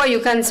Singapore, you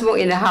can't smoke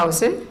in the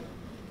house.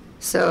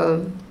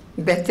 So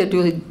better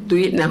do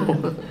it now.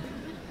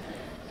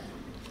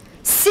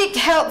 Seek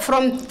help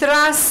from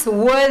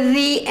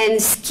trustworthy and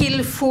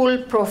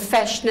skillful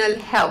professional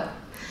help.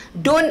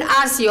 Don't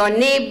ask your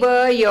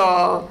neighbor,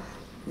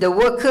 the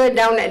worker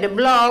down at the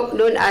block.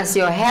 Don't ask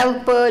your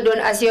helper. Don't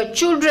ask your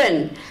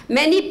children.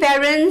 Many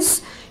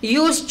parents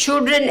use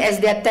children as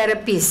their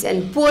therapists,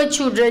 and poor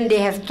children, they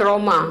have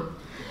trauma,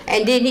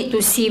 and they need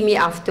to see me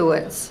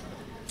afterwards.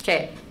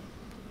 Okay.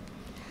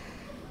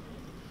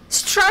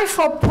 Strive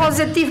for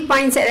positive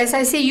mindset. As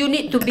I say, you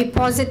need to be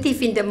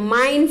positive in the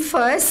mind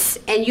first,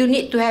 and you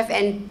need to have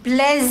a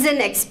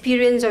pleasant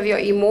experience of your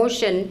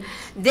emotion.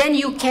 Then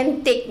you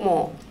can take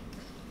more.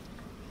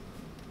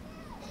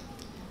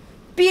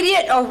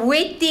 Period of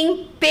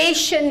waiting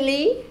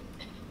patiently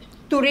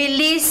to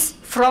release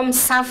from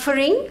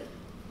suffering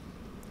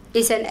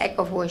is an act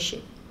of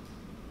worship.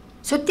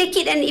 So take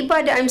it an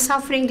ibadah. I'm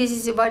suffering. This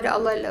is ibadah.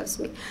 Allah loves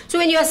me. So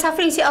when you are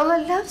suffering, say,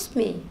 Allah loves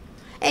me.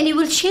 And it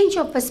will change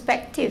your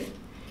perspective.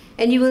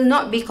 And you will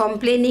not be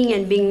complaining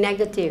and being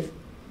negative.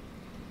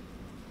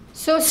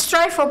 So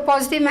strive for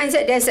positive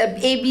mindset. There's a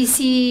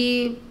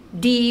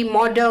ABCD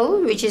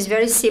model, which is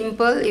very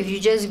simple. If you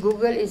just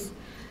Google, is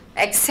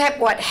accept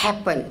what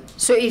happened.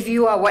 So if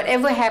you are,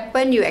 whatever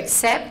happened, you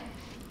accept,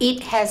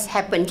 it has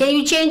happened. Can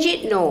you change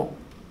it? No.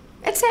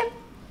 Accept.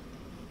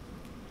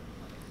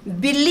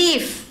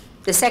 Believe,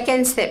 the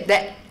second step,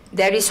 that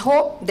there is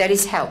hope, there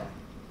is help.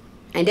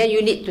 And then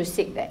you need to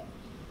seek that.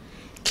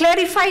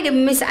 Clarify the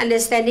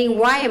misunderstanding.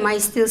 Why am I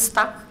still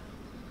stuck?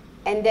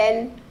 And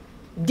then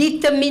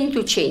determine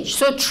to change.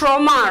 So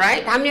trauma,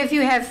 right? How many of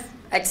you have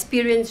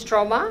experienced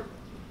trauma?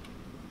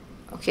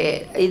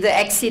 Okay, either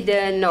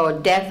accident or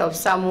death of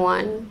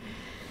someone.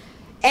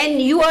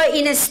 And you are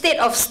in a state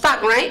of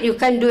stuck, right? You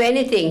can't do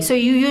anything. So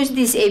you use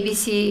this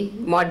ABC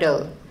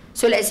model.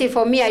 So let's say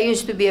for me, I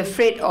used to be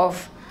afraid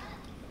of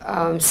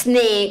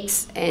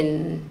snakes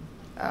and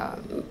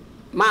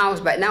mouse,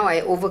 but now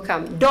I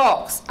overcome.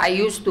 Dogs, I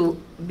used to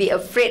be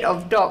afraid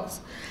of dogs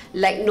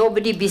like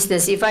nobody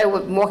business. If I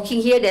were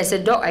walking here, there's a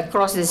dog, I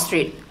cross the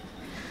street.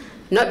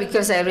 Not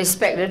because I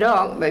respect the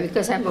dog, but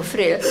because I'm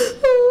afraid.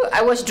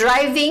 I was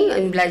driving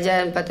and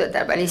belajar patut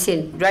tak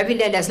lesen. Driving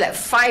there, there's like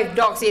 5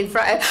 dogs in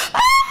front.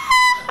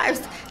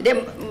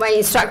 Then my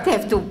instructor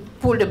have to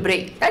pull the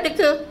brake. Ada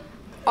ke?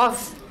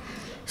 Off.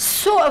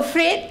 So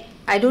afraid.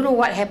 I don't know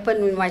what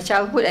happened in my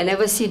childhood. I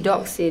never see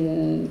dogs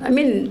in, I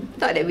mean,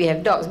 not that we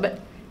have dogs, but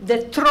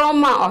the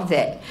trauma of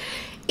that.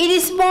 It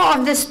is more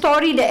of the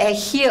story that I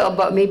hear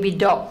about maybe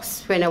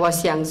dogs when I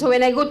was young. So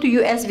when I go to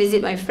US,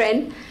 visit my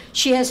friend,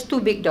 she has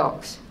 2 big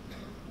dogs.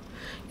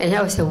 And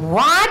I was like,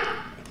 what?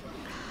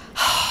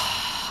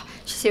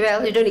 She said,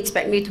 well, you don't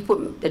expect me to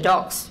put the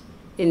dogs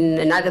in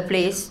another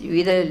place. You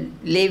either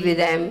live with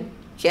them,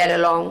 get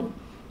along,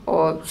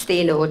 or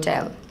stay in the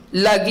hotel.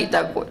 Lagi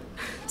takut.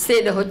 Stay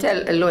in the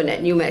hotel alone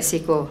at New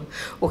Mexico.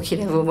 Okay,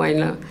 never mind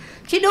lah.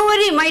 Okay, don't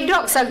worry, my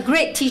dogs are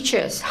great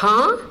teachers.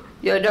 Huh?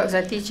 Your dogs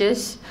are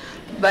teachers?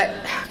 But,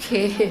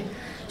 okay.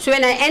 So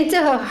when I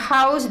enter her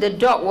house, the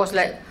dog was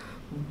like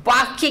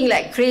barking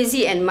like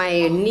crazy, and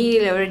my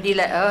knee already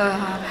like,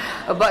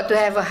 about to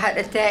have a heart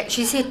attack.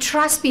 She said,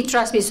 trust me,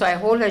 trust me. So I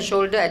hold her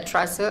shoulder, I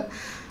trust her,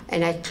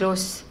 and I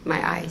close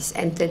my eyes,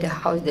 enter the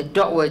house. The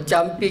dog was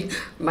jumping,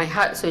 my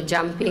heart so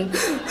jumping.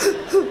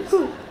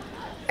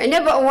 And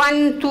then about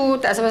 1,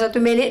 2, tak sampai 1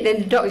 minute,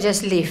 then the dog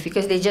just leave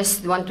because they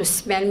just want to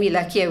smell me.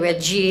 Lucky I wear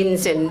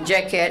jeans and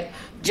jacket,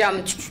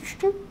 jump.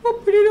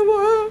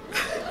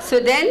 So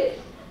then,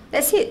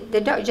 that's it.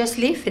 The dog just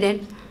leave, and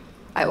then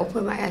I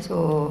open my eyes.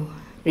 Oh,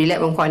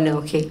 relax one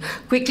corner, okay.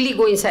 Quickly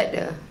go inside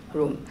the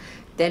room.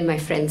 Then my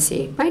friend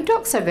say, my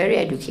dogs are very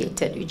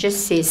educated. You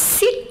just say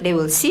sit, they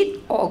will sit,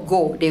 or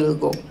go, they will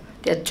go.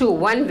 There are two.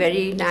 One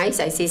very nice,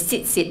 I say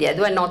sit, sit. The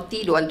other one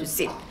naughty, don't want to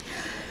sit.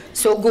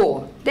 So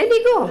go. Then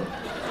they go.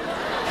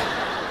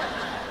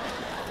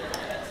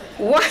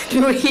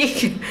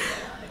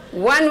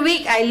 1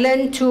 week I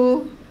learned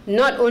to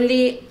not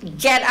only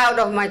get out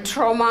of my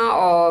trauma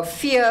or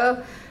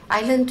fear,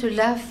 I learned to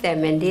love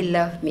them and they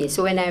love me.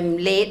 So when I'm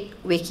late,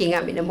 waking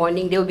up in the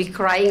morning, they'll be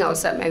crying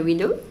outside my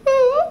window.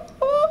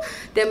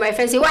 Then my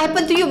friend say, what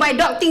happened to you? My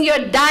dog think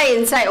you'll die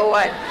inside or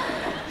what?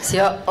 I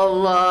say, oh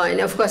Allah. And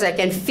of course I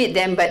can feed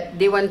them, but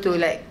they want to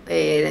like,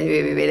 wait,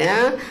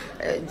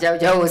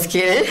 jauh-jauh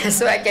sikit.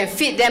 So I can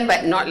feed them,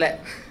 but not like,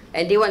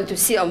 and they want to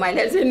sit on my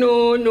lap. I say,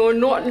 no,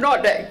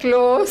 not that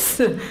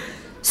close.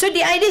 So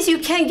the idea is you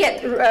can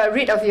get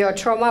rid of your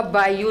trauma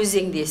by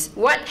using this.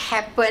 What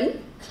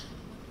happened?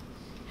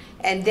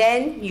 And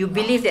then you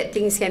believe that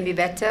things can be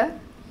better.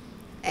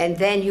 And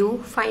then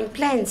you find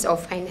plans or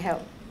find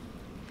help.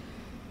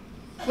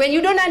 When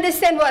you don't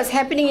understand what's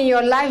happening in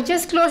your life,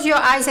 just close your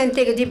eyes and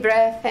take a deep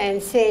breath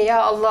and say,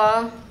 Ya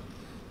Allah,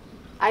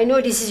 I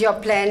know this is your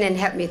plan and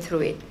help me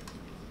through it.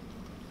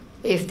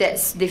 If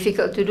that's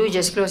difficult to do,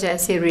 just close your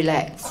eyes and say,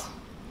 relax.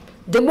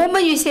 The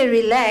moment you say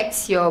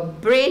relax, your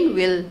brain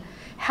will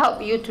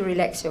help you to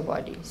relax your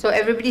body. So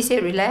everybody say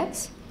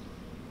relax.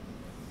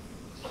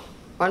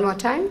 One more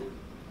time.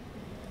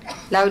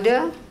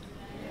 Louder.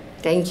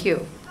 Thank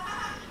you.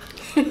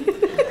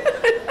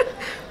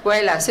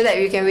 Well, so that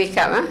you can wake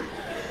up. Huh?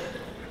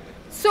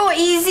 So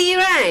easy,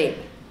 right?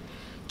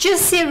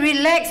 Just say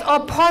relax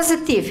or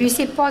positive. You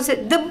say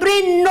positive. The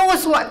brain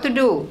knows what to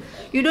do.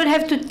 You don't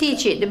have to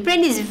teach it. The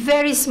brain is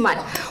very smart.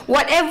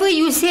 Whatever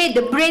you say,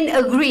 the brain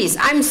agrees.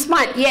 I'm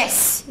smart,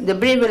 yes. The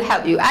brain will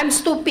help you. I'm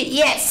stupid,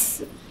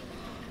 yes.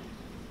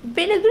 The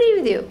brain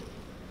agrees with you.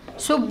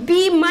 So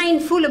be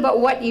mindful about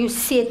what you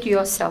say to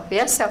yourself.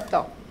 Yeah,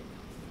 self-talk.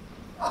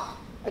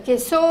 Okay,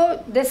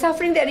 so the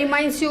suffering that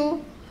reminds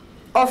you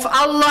of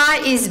Allah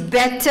is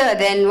better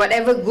than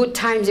whatever good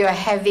times you are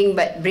having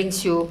but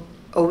brings you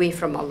away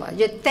from Allah.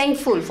 You're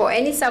thankful for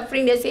any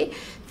suffering, they say,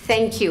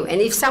 thank you. And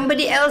if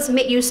somebody else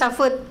make you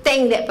suffer,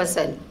 thank that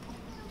person.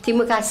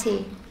 Terima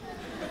kasih.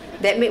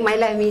 That make my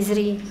life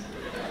misery.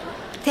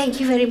 Thank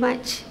you very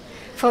much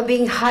for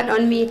being hard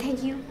on me.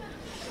 Thank you.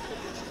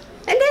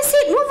 And that's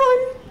it, move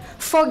on.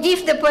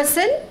 Forgive the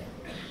person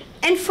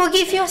and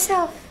forgive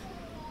yourself.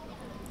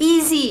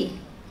 Easy.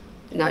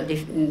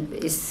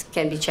 It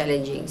can be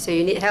challenging. So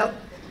you need help?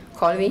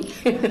 Call me.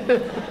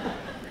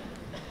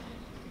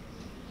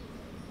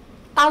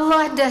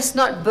 Allah does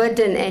not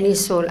burden any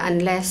soul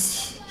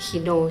unless He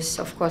knows,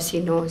 of course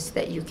He knows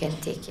that you can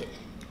take it.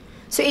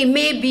 So it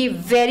may be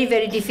very,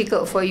 very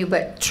difficult for you,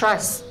 but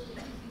trust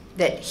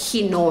that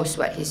He knows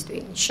what He's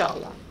doing,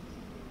 inshallah.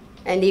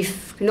 And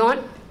if not,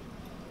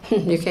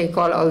 you can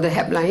call all the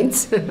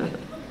helplines.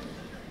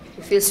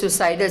 You feel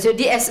suicidal. So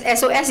the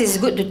SOS is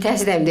good to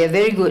test them. They're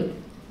very good.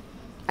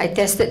 I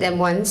tested them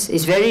once.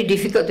 It's very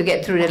difficult to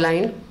get through the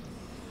line.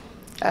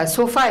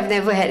 So far, I've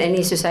never had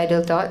any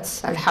suicidal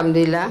thoughts,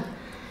 alhamdulillah.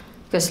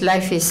 Because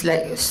life is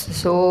like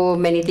so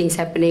many things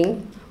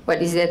happening.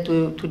 What is there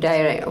to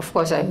die, right? Of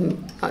course,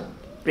 I'm not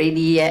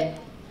ready yet.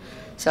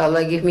 So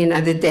Allah give me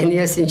another 10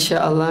 years,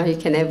 inshallah. You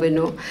can never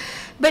know.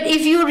 But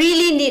if you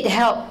really need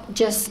help,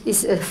 just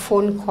is a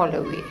phone call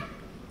away.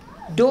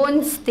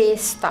 Don't stay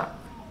stuck.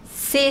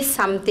 Say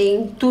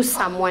something to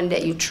someone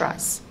that you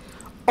trust.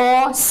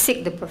 Or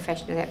seek the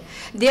professional help.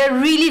 They are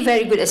really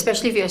very good,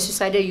 especially if you're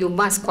suicidal, you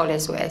must call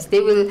SOS. They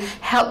will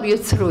help you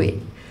through it.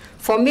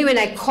 For me, when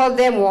I call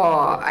them,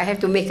 I have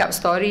to make up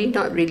story.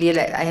 Not really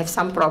like I have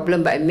some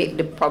problem, but I make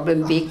the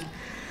problem big.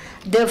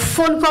 The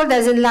phone call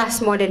doesn't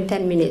last more than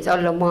 10 minutes.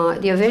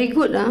 Alamak, they are very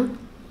good. Huh?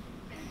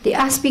 They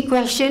ask me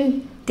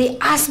question,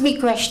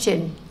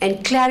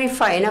 and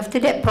clarify, and after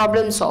that,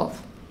 problem solved.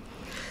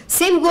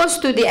 Same goes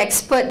to the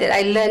expert that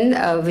I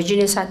learned,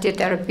 Virginia Satir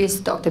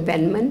therapist, Dr.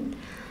 Benman.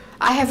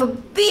 I have a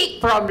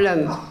big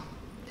problem.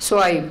 So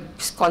I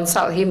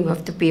consult him,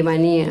 have to pay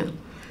money.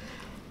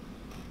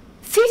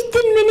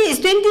 15 minutes,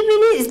 20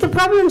 minutes, the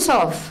problem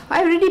solved.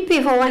 I already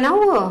pay for 1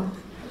 hour.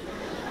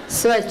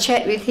 So I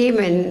chat with him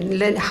and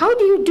learn, how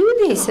do you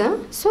do this? Huh?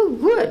 So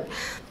good.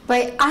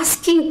 By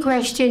asking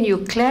questions, you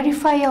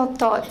clarify your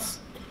thoughts.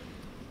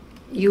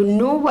 You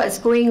know what's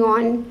going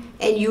on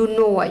and you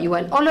know what you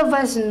want. All of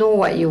us know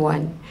what you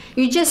want.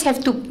 You just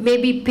have to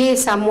maybe pay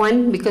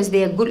someone because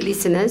they are good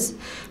listeners.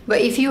 But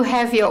if you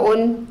have your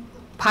own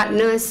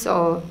partners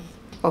or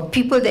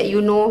people that you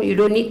know, you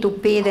don't need to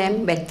pay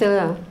them,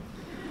 better.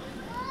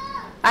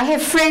 I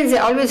have friends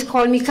that always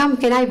call me, come,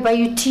 can I buy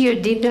you tea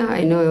or dinner?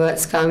 I know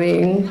what's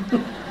coming.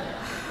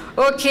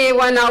 Okay,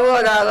 1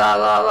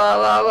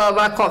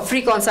 hour,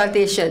 free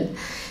consultation.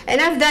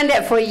 And I've done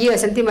that for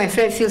years until my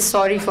friend feels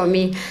sorry for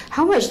me.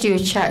 How much do you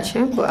charge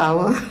per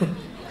hour?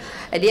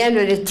 At the end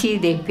of the tea,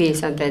 they pay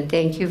sometimes.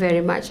 Thank you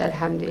very much,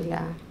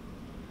 alhamdulillah.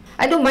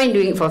 I don't mind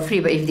doing it for free,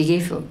 but if they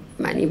give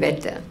money,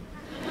 better.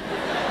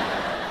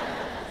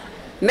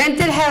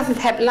 Mental health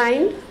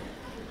helpline.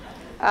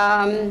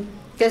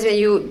 Because when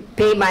you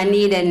pay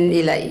money, then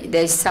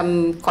there's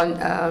some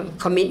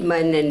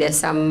commitment and there's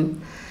some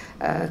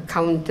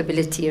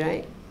accountability,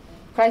 right?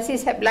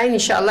 Crisis helpline,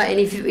 inshallah, and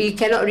if you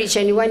cannot reach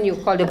anyone, you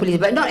call the police.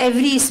 But not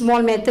every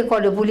small matter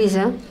call the police.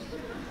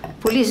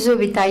 Police will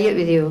be tired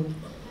with you.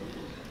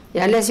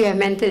 Yeah, unless you have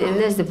mental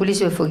illness, the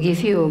police will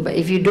forgive you. But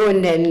if you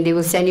don't, then they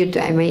will send you to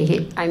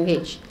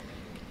IMH.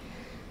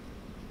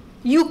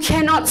 You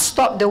cannot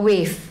stop the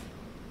wave,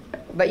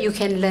 but you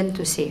can learn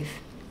to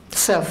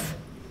surf.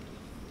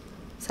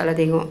 Salah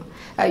tengok.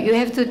 You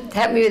have to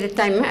help me with the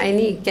time.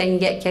 I can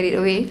get carried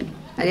away.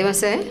 Ada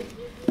masa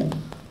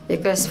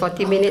Because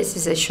 40 minutes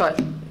is a short.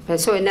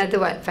 So another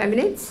what? 5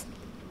 minutes?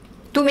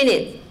 2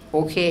 minutes?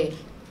 Okay.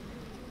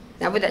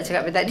 Kenapa tak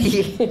cakap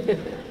tadi?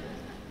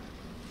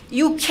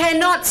 You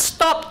cannot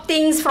stop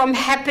things from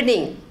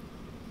happening.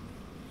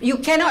 You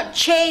cannot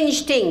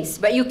change things,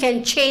 but you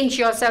can change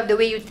yourself, the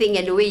way you think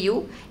and the way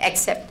you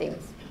accept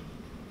things.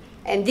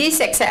 And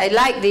I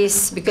like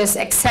this because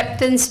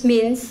acceptance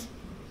means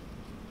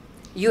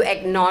you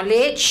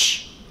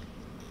acknowledge.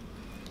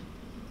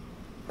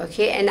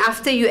 Okay, and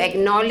after you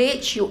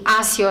acknowledge, you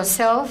ask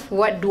yourself,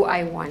 what do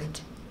I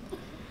want?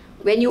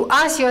 When you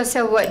ask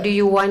yourself, what do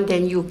you want,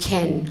 then you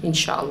can,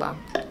 inshallah.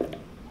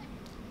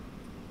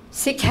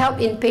 Seek help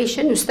in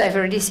patience. Ustaz, I've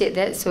already said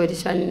that, so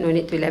this one no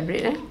need to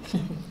elaborate.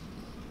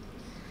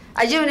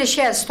 I just want to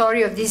share a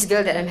story of this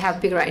girl that I'm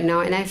helping right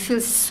now, and I feel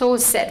so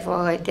sad for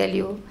her, I tell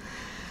you.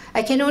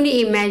 I can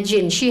only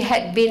imagine. She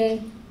had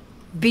been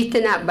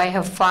beaten up by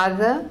her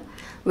father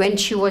when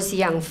she was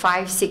young,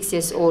 5, 6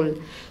 years old.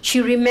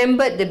 She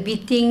remembered the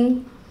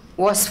beating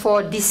was for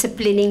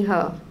disciplining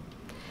her.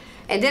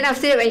 And then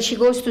after that, when she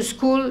goes to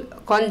school,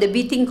 the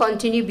beating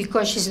continued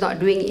because she's not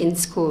doing it in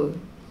school.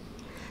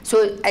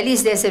 So at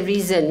least there's a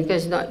reason,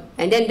 because not.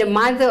 And then the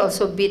mother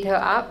also beat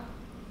her up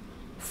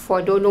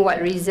for don't know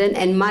what reason,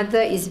 and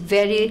mother is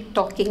very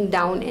talking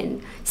down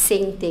and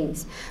saying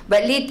things.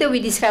 But later we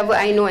discovered,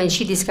 I know, and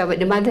she discovered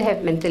the mother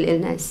had mental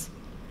illness.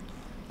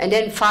 And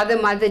then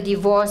mother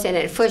divorced, and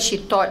at first she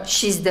thought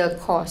she's the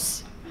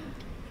cause.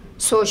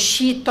 So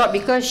she thought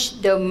because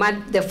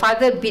the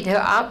father beat her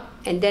up,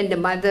 and then the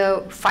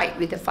mother fight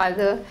with the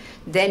father,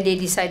 then they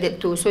decided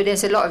to. So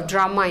there's a lot of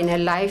drama in her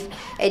life.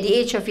 At the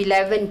age of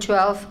 11,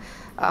 12,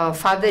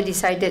 father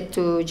decided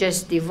to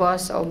just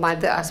divorce, or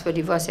mother asked for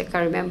divorce. I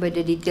can't remember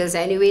the details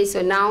anyway.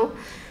 So now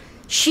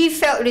she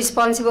felt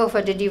responsible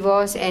for the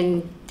divorce,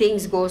 and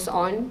things goes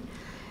on.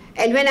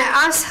 And when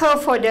I asked her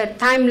for the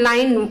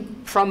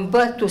timeline from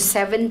birth to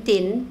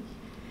 17,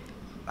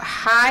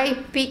 high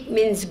peak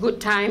means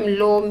good time,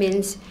 low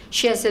means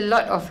she has a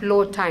lot of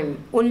low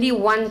time. Only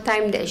one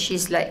time that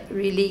she's like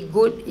really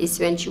good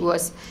is when she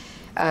was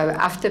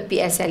after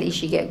PSLE,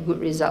 she get good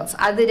results.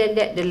 Other than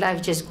that, the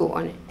life just go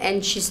on.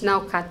 And she's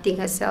now cutting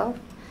herself.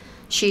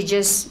 She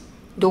just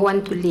don't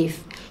want to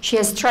live. She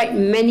has tried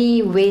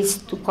many ways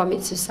to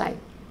commit suicide.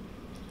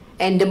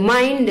 And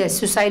the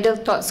suicidal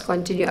thoughts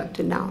continue up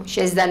to now.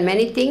 She has done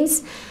many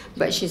things,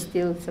 but she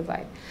still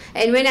survived.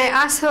 And when I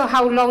asked her,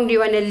 how long do you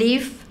want to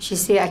live? She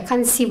said, I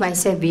can't see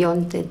myself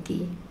beyond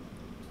 30.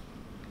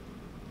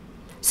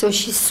 So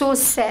she's so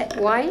sad.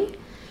 Why?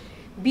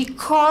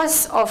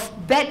 Because of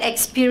bad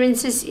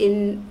experiences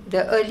in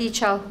the early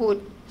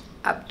childhood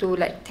up to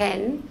like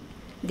 10,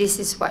 this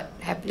is what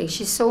happening.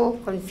 She's so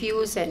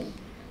confused and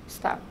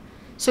stuff.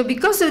 So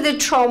because of the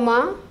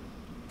trauma,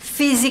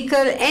 physical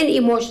and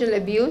emotional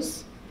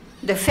abuse,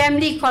 the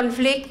family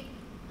conflict,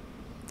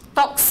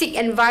 toxic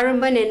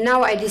environment, and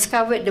now I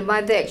discovered the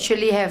mother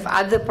actually have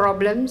other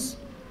problems,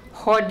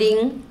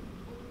 hoarding.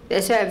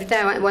 That's why every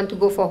time I want to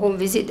go for home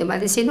visit, the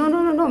mother say, no,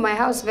 my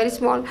house very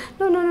small.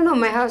 No,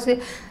 my house.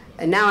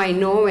 And now I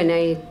know when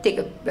I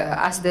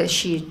ask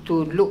she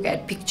to look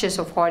at pictures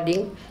of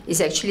hoarding,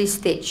 it's actually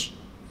stage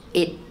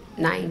 8,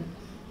 9,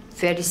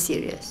 very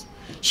serious.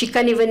 She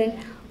can't even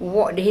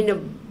walk in a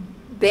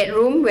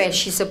bedroom where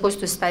she's supposed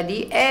to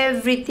study,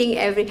 and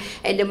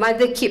the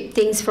mother keep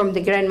things from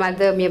the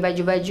grandmother, punya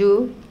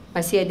baju-baju,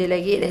 masih ada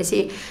lagi, and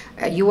say,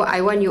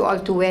 I want you all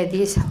to wear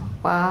this.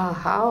 Wow,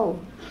 how?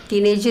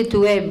 Teenager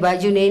to wear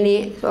baju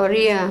nenek,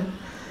 sorry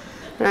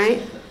right?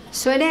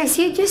 So then I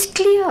say, just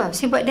clear.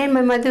 See, but then my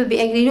mother will be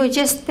angry.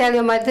 Just tell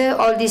your mother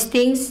all these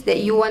things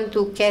that you want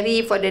to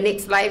carry for the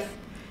next life.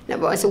 Nak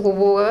bawa masuk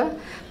kubur,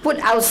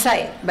 put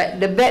outside, but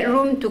the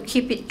bedroom to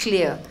keep it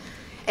clear.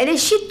 And then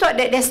she thought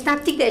that there's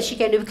nothing that she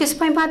can do, because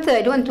my mother,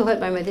 I don't want to hurt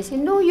my mother. I said,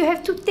 no, you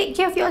have to take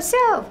care of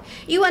yourself.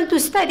 You want to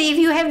study, if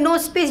you have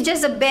no space,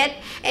 just a bed.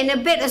 And a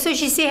bed also,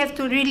 she say, have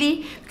to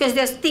really, because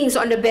there's things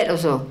on the bed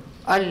also.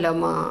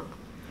 Alamak.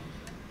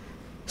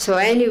 So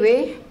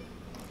anyway,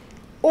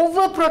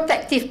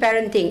 overprotective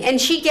parenting. And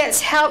she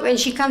gets help, and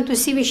she come to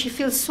see me. She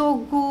feels so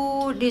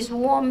good, this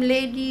warm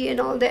lady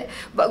and all that.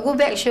 But go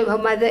back, her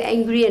mother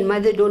angry, and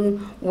mother don't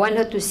want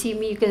her to see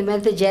me because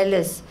mother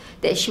jealous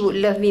that she would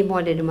love me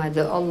more than the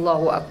mother.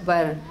 Allahu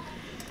Akbar.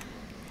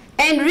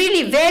 And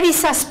really very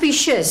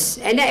suspicious.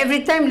 And then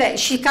every time like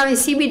she come and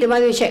see me, the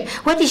mother will check.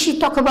 What did she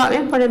talk about?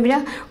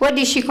 What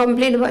did she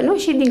complain about? No,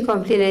 she didn't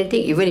complain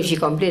anything. Even if she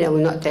complained, I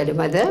will not tell the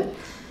mother.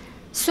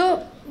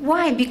 So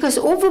Why? Because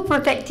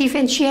overprotective,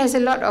 and she has a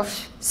lot of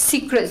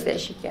secrets that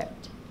she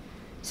kept.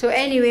 So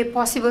anyway,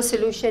 possible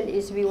solution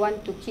is we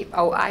want to keep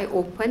our eye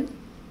open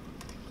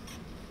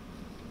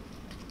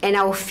and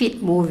our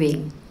feet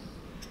moving.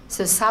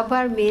 So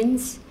sabar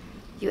means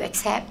you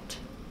accept,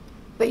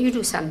 but you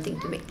do something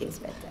to make things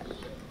better.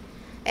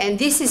 And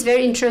this is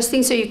very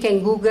interesting, so you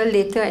can Google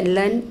later and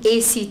learn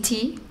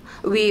ACT.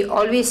 We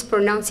always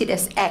pronounce it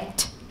as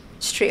ACT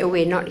straight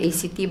away, not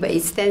ACT, but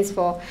it stands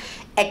for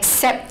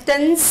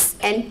Acceptance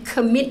and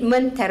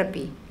Commitment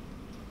Therapy.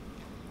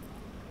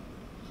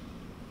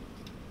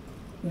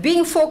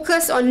 Being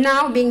focused on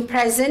now, being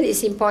present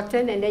is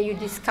important, and then you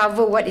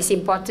discover what is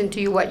important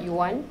to you, what you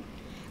want.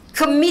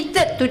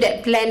 Committed to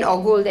that plan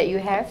or goal that you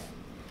have.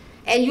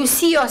 And you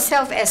see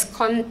yourself as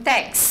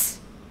context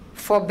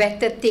for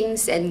better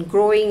things and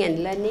growing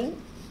and learning.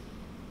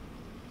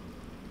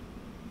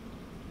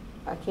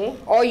 Okay?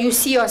 Or you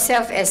see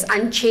yourself as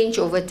unchanged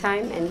over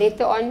time, and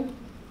later on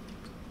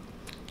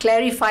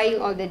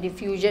clarifying all the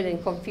diffusion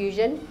and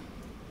confusion.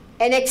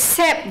 And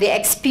accept the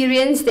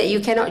experience that you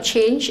cannot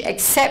change.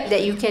 Accept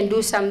that you can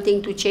do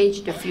something to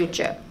change the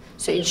future.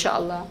 So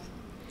inshallah.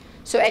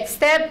 So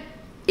accept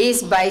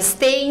is by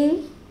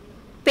staying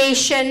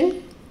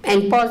patient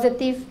and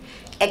positive,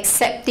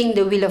 accepting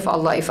the will of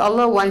Allah. If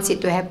Allah wants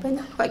it to happen,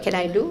 what can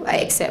I do? I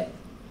accept.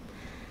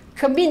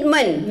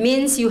 Commitment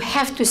means you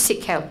have to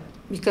seek help,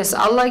 because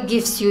Allah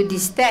gives you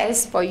this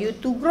test for you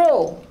to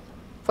grow,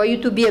 for you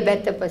to be a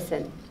better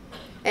person.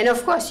 And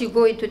of course, you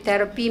go into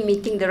therapy,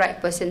 meeting the right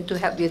person to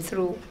help you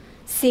through,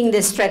 seeing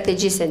the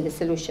strategies and the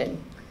solution.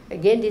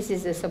 Again, this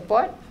is the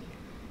support.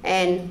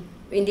 And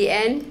in the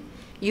end,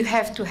 you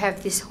have to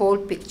have this whole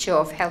picture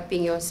of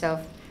helping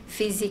yourself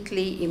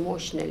physically,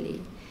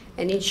 emotionally.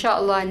 And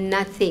inshallah,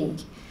 nothing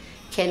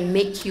can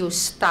make you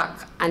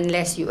stuck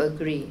unless you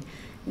agree.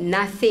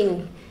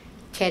 Nothing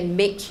can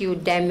make you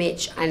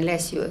damaged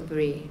unless you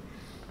agree.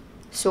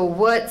 So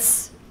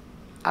words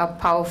are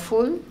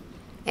powerful,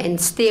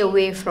 and stay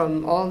away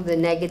from all the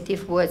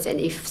negative words. And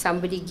if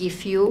somebody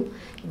give you,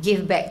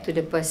 give back to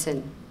the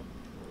person.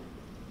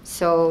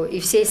 So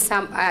if say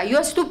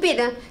you're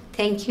stupid,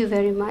 thank you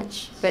very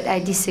much, but I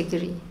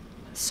disagree.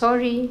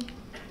 Sorry.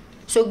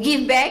 So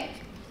give back,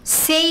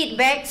 say it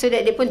back so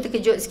that they pun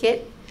terkejut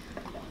sikit.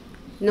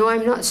 No,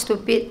 I'm not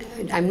stupid.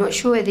 I'm not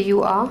sure whether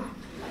you are.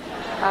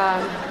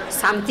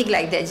 Something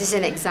like that, just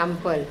an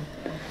example.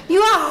 You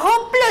are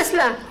hopeless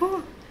lah.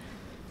 Oh,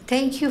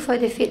 thank you for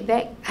the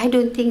feedback. I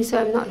don't think so.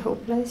 I'm not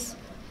hopeless.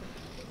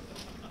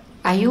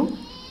 Are you?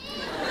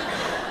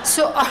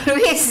 So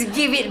always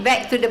give it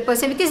back to the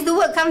person, because the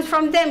word comes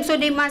from them, so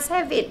they must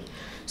have it.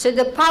 So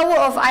the power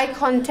of eye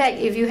contact,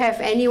 if you have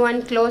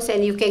anyone close,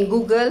 and you can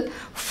Google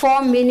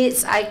 4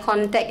 minutes eye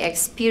contact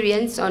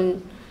experience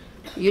on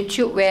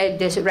YouTube, where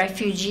there's a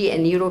refugee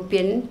and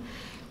European.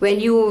 When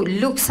you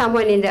look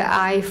someone in the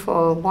eye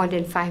for more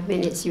than 5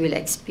 minutes, you will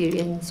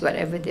experience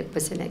whatever the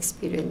person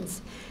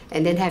experienced,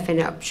 and then have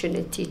an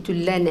opportunity to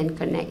learn and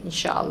connect,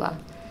 inshallah.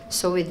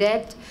 So with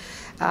that,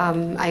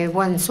 I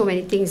want so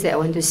many things that I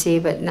want to say,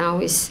 but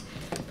now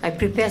I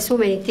prepare so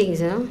many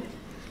things,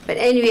 But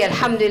anyway,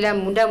 alhamdulillah,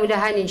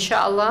 mudah-mudahan,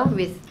 inshallah,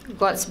 with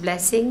God's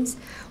blessings,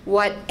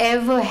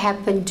 whatever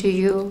happened to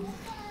you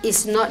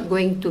is not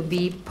going to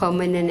be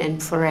permanent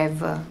and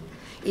forever.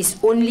 It's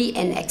only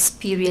an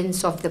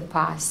experience of the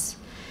past.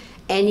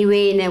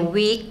 Anyway, in a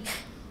week,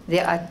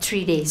 there are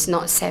 3 days,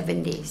 not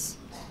 7 days.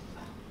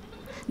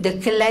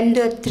 The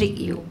calendar trick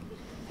you.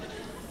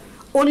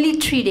 Only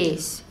 3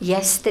 days.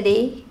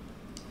 Yesterday,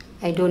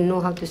 I don't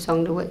know how to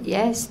song the word.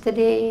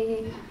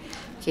 Yesterday.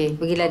 Okay,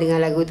 pergilah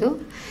dengar lagu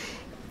tu.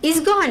 It's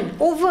gone,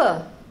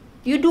 over.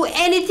 You do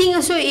anything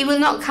also, it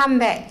will not come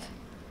back.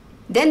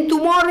 Then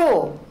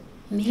tomorrow,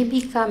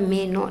 maybe come,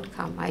 may not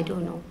come, I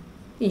don't know.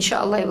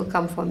 Inshallah, it will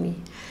come for me.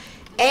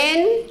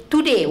 And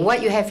today,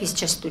 what you have is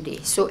just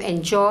today. So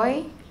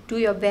enjoy, do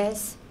your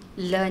best,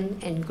 learn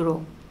and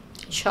grow.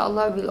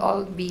 Inshallah, we'll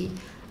all be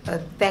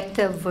a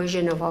better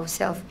version of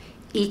ourselves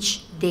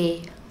each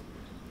day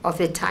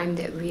of the time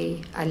that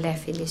we are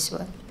left in this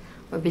world.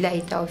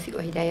 Wabillahi tawfiq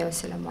wa hidayah.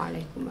 Wassalamu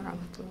alaikum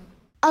warahmatullahi.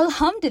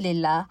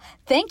 Alhamdulillah.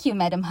 Thank you,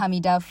 Madam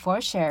Hamida,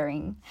 for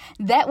sharing.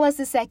 That was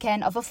the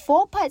second of a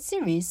 4-part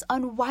series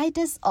on why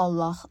does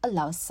Allah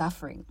allow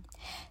suffering.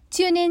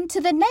 Tune in to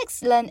the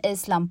next Learn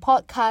Islam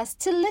podcast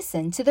to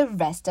listen to the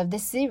rest of the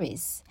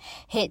series.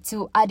 Head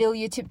to Adil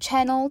YouTube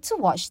channel to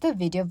watch the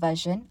video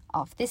version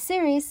of this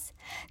series.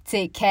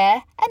 Take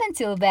care, and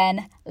until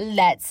then,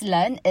 let's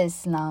learn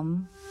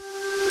Islam.